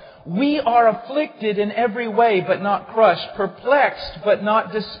ourselves. We are afflicted in every way, but not crushed, perplexed, but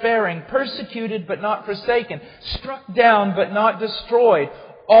not despairing, persecuted, but not forsaken, struck down, but not destroyed,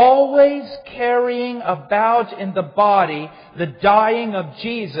 always carrying about in the body the dying of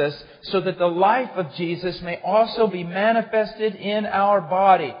Jesus, so that the life of Jesus may also be manifested in our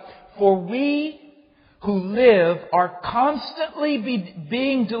body. For we who live are constantly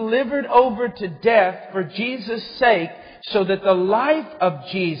being delivered over to death for Jesus' sake, so that the life of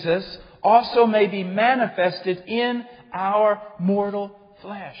Jesus also may be manifested in our mortal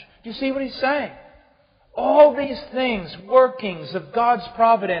flesh. Do you see what he's saying? All these things, workings of God's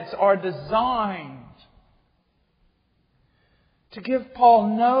providence, are designed to give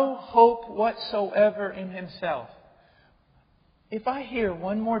Paul no hope whatsoever in himself. If I hear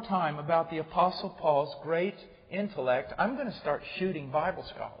one more time about the Apostle Paul's great intellect, I'm going to start shooting Bible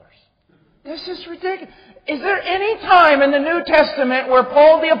scholars. This is ridiculous. Is there any time in the New Testament where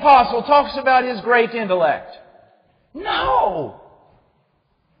Paul the Apostle talks about his great intellect? No!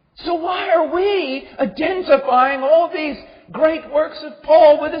 So why are we identifying all these great works of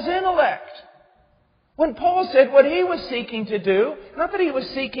Paul with his intellect? When Paul said what he was seeking to do, not that he was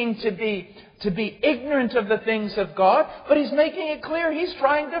seeking to be ignorant of the things of God, but he's making it clear he's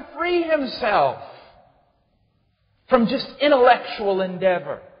trying to free himself from just intellectual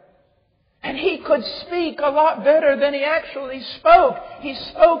endeavor. And he could speak a lot better than he actually spoke. He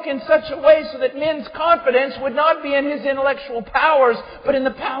spoke in such a way so that men's confidence would not be in his intellectual powers, but in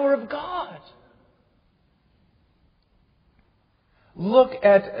the power of God. Look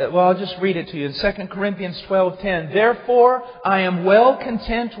at, I'll just read it to you in 2 Corinthians 12:10. Therefore, I am well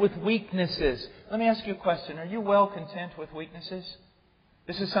content with weaknesses. Let me ask you a question. Are you well content with weaknesses?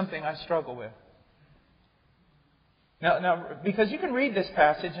 This is something I struggle with. Now, because you can read this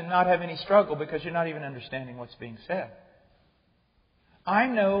passage and not have any struggle because you're not even understanding what's being said. I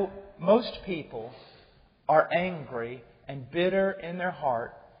know most people are angry and bitter in their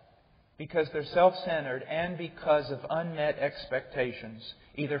heart because they're self-centered and because of unmet expectations,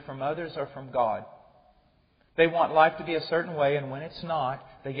 either from others or from God. They want life to be a certain way, and when it's not,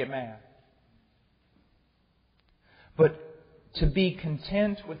 they get mad. But to be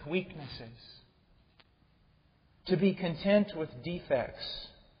content with weaknesses, to be content with defects,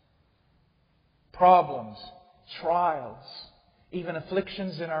 problems, trials, even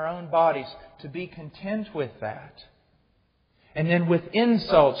afflictions in our own bodies, to be content with that. And then with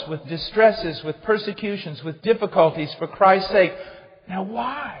insults, with distresses, with persecutions, with difficulties for Christ's sake. Now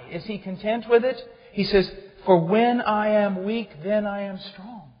why is he content with it? He says, for when I am weak, then I am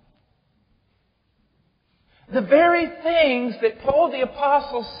strong. The very things that Paul the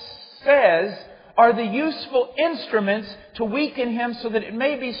Apostle says are the useful instruments to weaken him so that it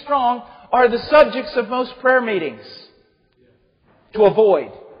may be strong are the subjects of most prayer meetings to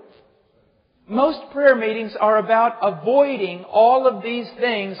avoid. Most prayer meetings are about avoiding all of these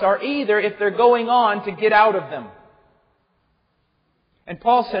things, or either, if they're going on, to get out of them. And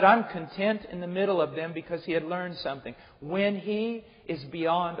Paul said, I'm content in the middle of them because he had learned something. When he is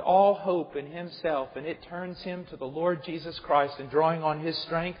beyond all hope in himself and it turns him to the Lord Jesus Christ and drawing on His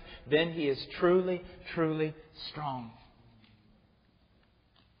strength, then he is truly, truly strong.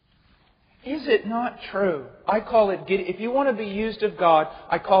 Is it not true? I call it, if you want to be used of God,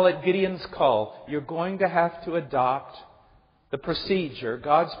 I call it Gideon's call. You're going to have to adopt the procedure,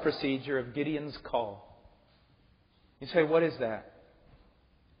 God's procedure of Gideon's call. You say, what is that?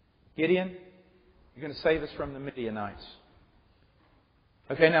 Gideon, you're going to save us from the Midianites.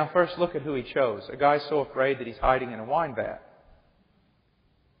 Okay, now first look at who he chose. A guy so afraid that he's hiding in a wine vat.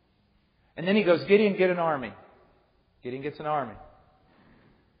 And then he goes, Gideon, get an army. Gideon gets an army.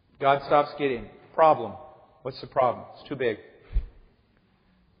 God stops Gideon. Problem. What's the problem? It's too big.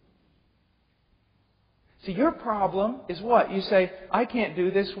 See, your problem is what? You say, I can't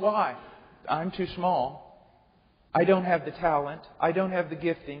do this. Why? I'm too small. I don't have the talent. I don't have the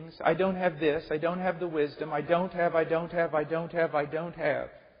giftings. I don't have this. I don't have the wisdom. I don't have.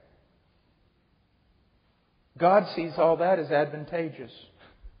 God sees all that as advantageous.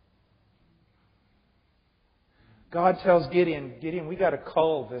 God tells Gideon, we got to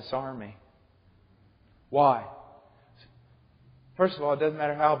cull this army. Why? First of all, it doesn't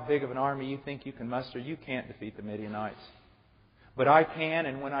matter how big of an army you think you can muster. You can't defeat the Midianites. But I can,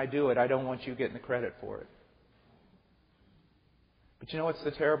 and when I do it, I don't want you getting the credit for it. But you know what's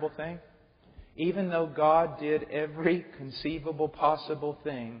the terrible thing? Even though God did every conceivable possible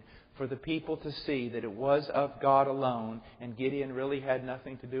thing for the people to see that it was of God alone, and Gideon really had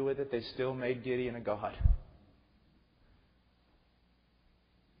nothing to do with it, they still made Gideon a god.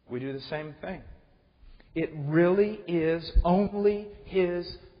 We do the same thing. It really is only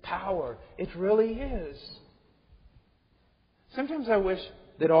His power. It really is. Sometimes I wish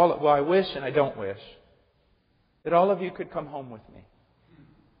that I wish and I don't wish, that all of you could come home with me.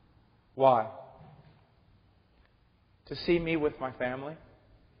 Why? To see me with my family.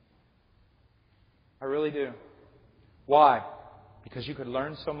 I really do. Why? Because you could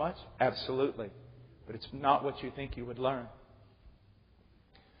learn so much? Absolutely. But it's not what you think you would learn.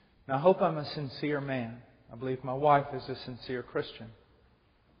 Now, I hope I'm a sincere man. I believe my wife is a sincere Christian.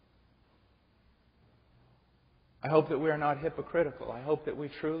 I hope that we are not hypocritical. I hope that we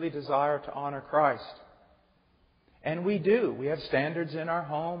truly desire to honor Christ. And we do. We have standards in our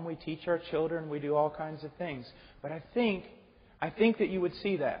home. We teach our children. We do all kinds of things. But I think that you would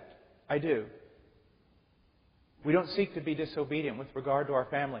see that. I do. We don't seek to be disobedient with regard to our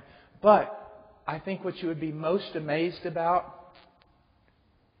family. But I think what you would be most amazed about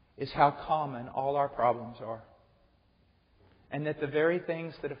is how common all our problems are. And that the very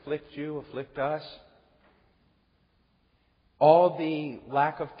things that afflict you afflict us. All the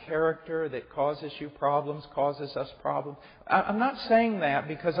lack of character that causes you problems causes us problems. I'm not saying that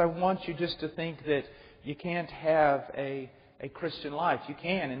because I want you just to think that you can't have a Christian life. You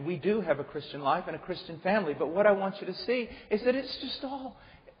can, and we do have a Christian life and a Christian family. But what I want you to see is that it's just all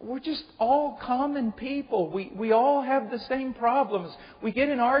we're just all common people. We all have the same problems. We get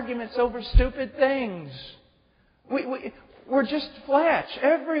in arguments over stupid things. We're just flesh.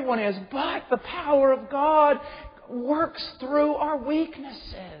 Everyone is. But the power of God works through our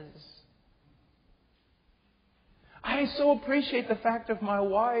weaknesses. I so appreciate the fact of my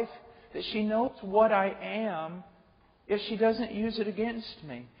wife that she knows what I am, yet she doesn't use it against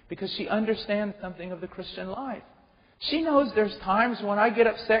me because she understands something of the Christian life. She knows there's times when I get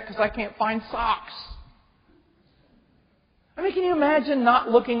upset because I can't find socks. I mean, can you imagine not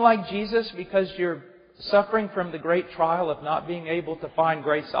looking like Jesus because you're suffering from the great trial of not being able to find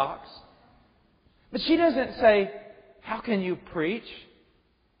gray socks? But she doesn't say, how can you preach?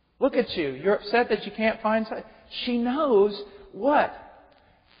 Look at you. You're upset that you can't find socks. She knows what?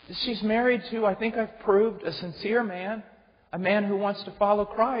 She's married to, I think I've proved, a sincere man. A man who wants to follow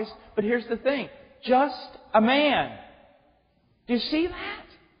Christ. But here's the thing. Just a man. Do you see that?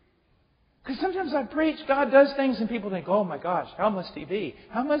 Because sometimes I preach, God does things and people think, oh my gosh, how must He be?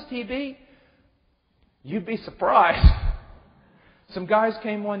 How must He be? You'd be surprised. Some guys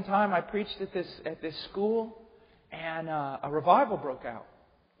came one time, I preached at this school, and a revival broke out.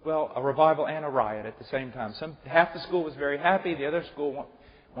 Well, a revival and a riot at the same time. Half the school was very happy, the other school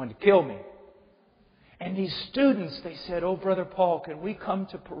wanted to kill me. And these students, they said, oh, Brother Paul, can we come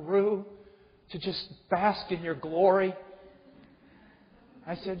to Peru to just bask in your glory?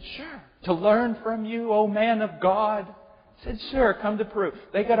 I said, sure. To learn from you, oh man of God. I said, sure, come to Peru.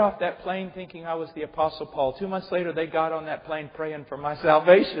 They got off that plane thinking I was the Apostle Paul. 2 months later, they got on that plane praying for my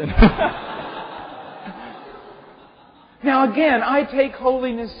salvation. Now again, I take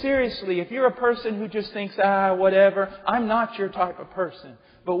holiness seriously. If you're a person who just thinks, whatever, I'm not your type of person.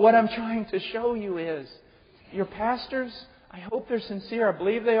 But what I'm trying to show you is, your pastors, I hope they're sincere. I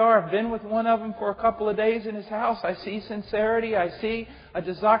believe they are. I've been with one of them for a couple of days in his house. I see sincerity. I see a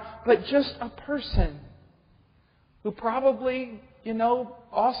desire. But just a person who probably,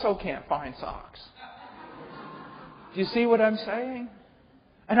 also can't find socks. Do you see what I'm saying?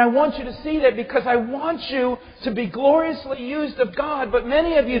 And I want you to see that because I want you to be gloriously used of God. But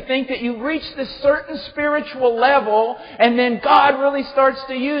many of you think that you reach this certain spiritual level and then God really starts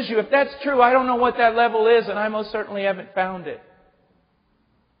to use you. If that's true, I don't know what that level is, and I most certainly haven't found it.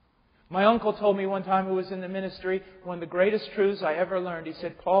 My uncle told me one time, who was in the ministry, one of the greatest truths I ever learned. He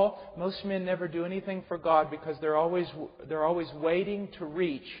said, Paul, most men never do anything for God because they're always waiting to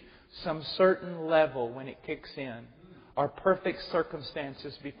reach some certain level when it kicks in. Are perfect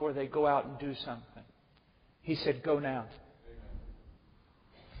circumstances before they go out and do something. He said, go now.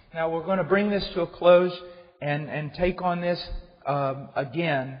 Now we're going to bring this to a close and take on this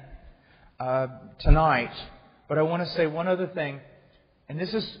again tonight. But I want to say one other thing. And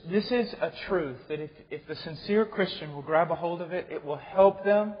this is a truth that if the sincere Christian will grab a hold of it, it will help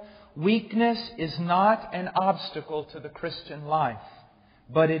them. Weakness is not an obstacle to the Christian life,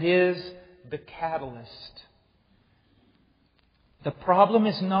 but it is the catalyst. The problem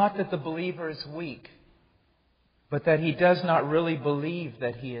is not that the believer is weak, but that he does not really believe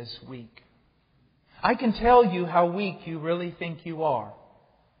that he is weak. I can tell you how weak you really think you are.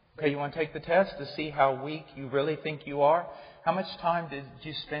 Okay, you want to take the test to see how weak you really think you are? How much time did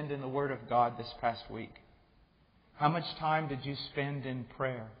you spend in the Word of God this past week? How much time did you spend in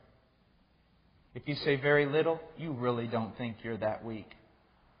prayer? If you say very little, you really don't think you're that weak.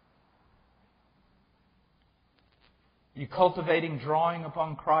 You cultivating drawing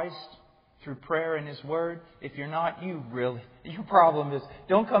upon Christ through prayer and His Word? If you're not, your problem is,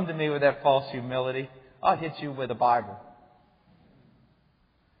 don't come to me with that false humility. I'll hit you with a Bible.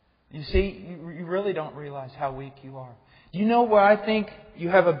 You see, you really don't realize how weak you are. Do you know where I think you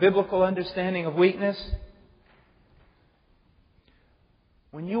have a biblical understanding of weakness?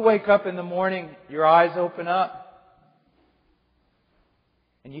 When you wake up in the morning, your eyes open up,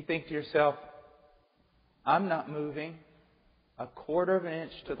 and you think to yourself, I'm not moving a quarter of an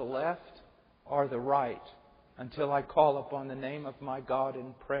inch to the left or the right until I call upon the name of my God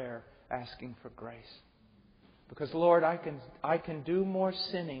in prayer, asking for grace. Because, Lord, I can do more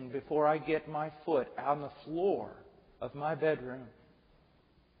sinning before I get my foot on the floor of my bedroom.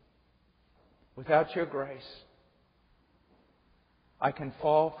 Without your grace, I can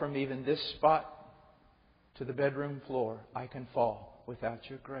fall from even this spot to the bedroom floor. I can fall without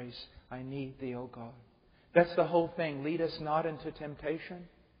your grace. I need Thee, O God. That's the whole thing. Lead us not into temptation.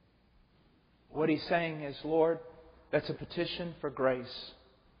 What He's saying is, Lord, that's a petition for grace.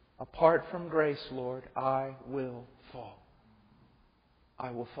 Apart from grace, Lord, I will fall.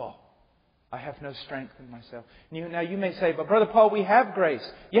 I will fall. I have no strength in myself. Now you may say, but Brother Paul, we have grace.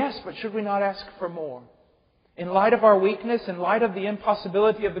 Yes, but should we not ask for more? In light of our weakness, in light of the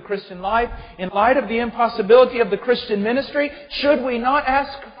impossibility of the Christian life, in light of the impossibility of the Christian ministry, should we not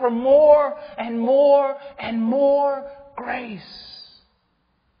ask for more and more and more grace?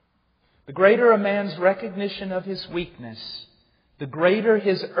 The greater a man's recognition of his weakness, the greater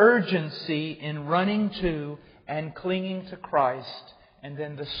his urgency in running to and clinging to Christ, and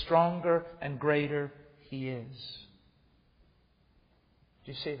then the stronger and greater he is.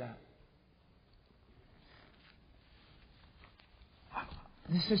 Do you see that?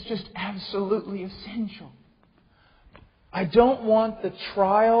 This is just absolutely essential. I don't want the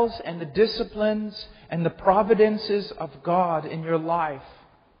trials and the disciplines and the providences of God in your life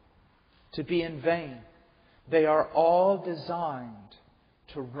to be in vain. They are all designed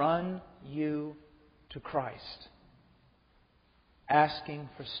to run you to Christ, asking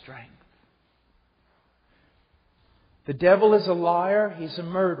for strength. The devil is a liar, he's a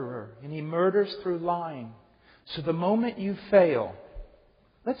murderer, and he murders through lying. So the moment you fail,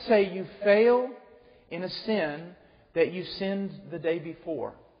 let's say you fail in a sin that you sinned the day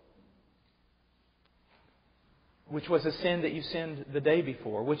before, which was a sin that you sinned the day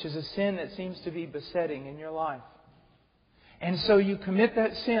before, which is a sin that seems to be besetting in your life. And so you commit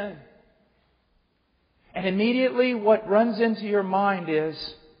that sin. And immediately what runs into your mind is,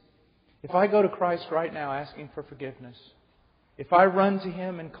 if I go to Christ right now asking for forgiveness, if I run to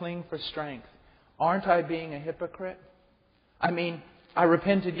Him and cling for strength, aren't I being a hypocrite? I mean, I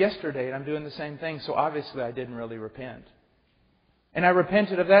repented yesterday and I'm doing the same thing, so obviously I didn't really repent. And I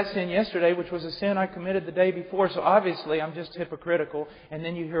repented of that sin yesterday, which was a sin I committed the day before, so obviously I'm just hypocritical. And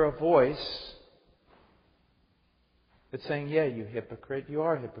then you hear a voice that's saying, yeah, you hypocrite, you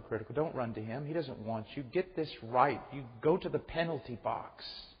are hypocritical. Don't run to Him. He doesn't want you. Get this right. You go to the penalty box.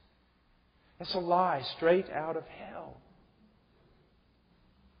 That's a lie straight out of hell.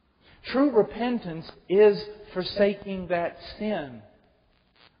 True repentance is forsaking that sin.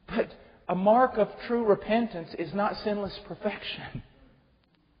 But a mark of true repentance is not sinless perfection.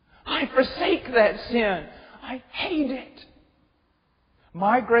 I forsake that sin. I hate it.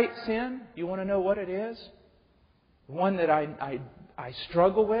 My great sin, you want to know what it is? One that I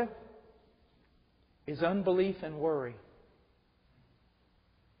struggle with is unbelief and worry.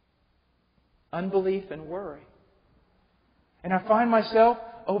 Unbelief and worry. And I find myself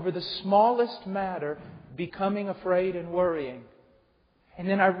over the smallest matter becoming afraid and worrying. And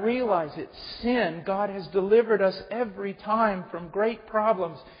then I realize it's sin. God has delivered us every time from great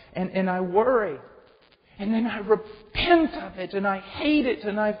problems. And I worry. And then I repent of it and I hate it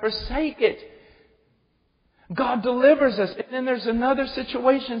and I forsake it. God delivers us. And then there's another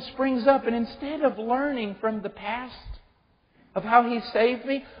situation springs up. And instead of learning from the past of how He saved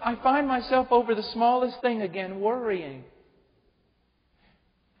me, I find myself over the smallest thing again worrying.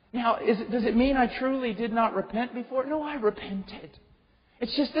 Now, does it mean I truly did not repent before? No, I repented.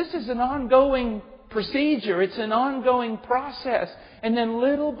 It's just this is an ongoing procedure. It's an ongoing process. And then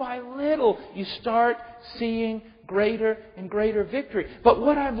little by little, you start seeing greater and greater victory. But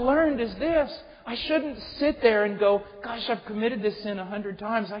what I've learned is this. I shouldn't sit there and go, gosh, I've committed this sin 100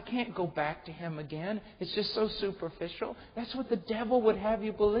 times. I can't go back to Him again. It's just so superficial. That's what the devil would have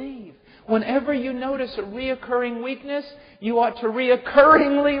you believe. Whenever you notice a reoccurring weakness, you ought to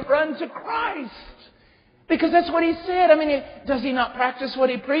reoccurringly run to Christ. Because that's what He said. I mean, does He not practice what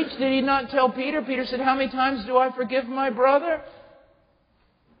He preached? Did He not tell Peter? Peter said, how many times do I forgive my brother?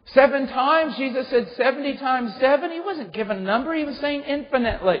 7 times? Jesus said 70 times 7. He wasn't giving a number. He was saying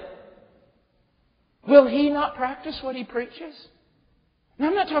infinitely. Will he not practice what he preaches? Now,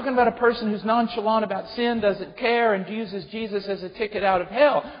 I'm not talking about a person who's nonchalant about sin, doesn't care, and uses Jesus as a ticket out of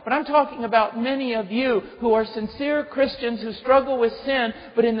hell. But I'm talking about many of you who are sincere Christians who struggle with sin,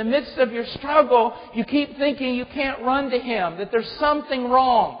 but in the midst of your struggle, you keep thinking you can't run to Him, that there's something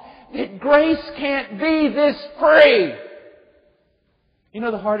wrong, that grace can't be this free. You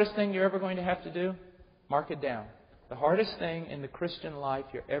know the hardest thing you're ever going to have to do? Mark it down. The hardest thing in the Christian life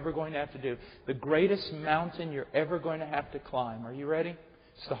you're ever going to have to do, the greatest mountain you're ever going to have to climb. Are you ready?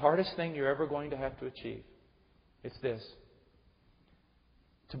 It's the hardest thing you're ever going to have to achieve. It's this.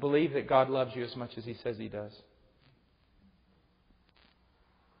 To believe that God loves you as much as He says He does.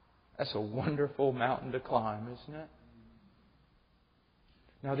 That's a wonderful mountain to climb, isn't it?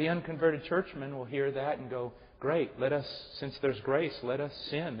 Now the unconverted churchman will hear that and go, great, since there's grace, let us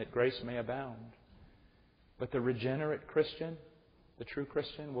sin that grace may abound. But the regenerate Christian, the true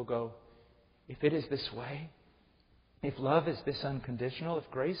Christian, will go, if it is this way, If love is this unconditional, if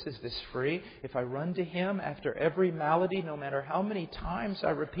grace is this free, if I run to Him after every malady, no matter how many times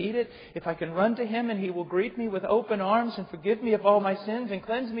I repeat it, if I can run to Him and He will greet me with open arms and forgive me of all my sins and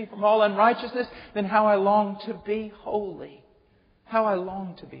cleanse me from all unrighteousness, then how I long to be holy. How I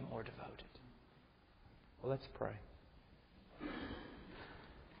long to be more devoted. Well, let's pray.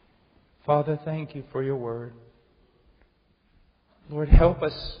 Father, thank You for Your Word. Lord, help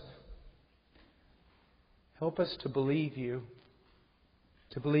us. Help us to believe You,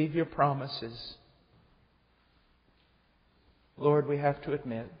 to believe Your promises. Lord, we have to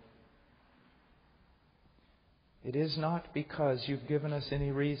admit, it is not because You've given us any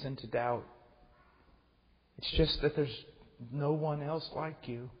reason to doubt. It's just that there's no one else like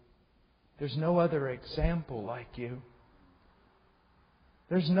You. There's no other example like You.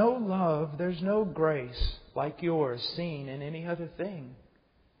 There's no love, there's no grace like Yours seen in any other thing.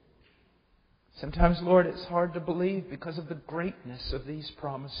 Sometimes, Lord, it's hard to believe because of the greatness of these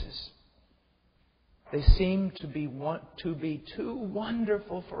promises. They seem to be too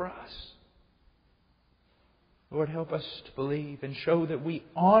wonderful for us. Lord, help us to believe and show that we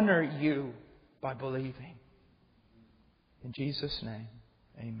honor You by believing. In Jesus' name,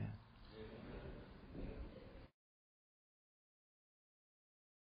 amen.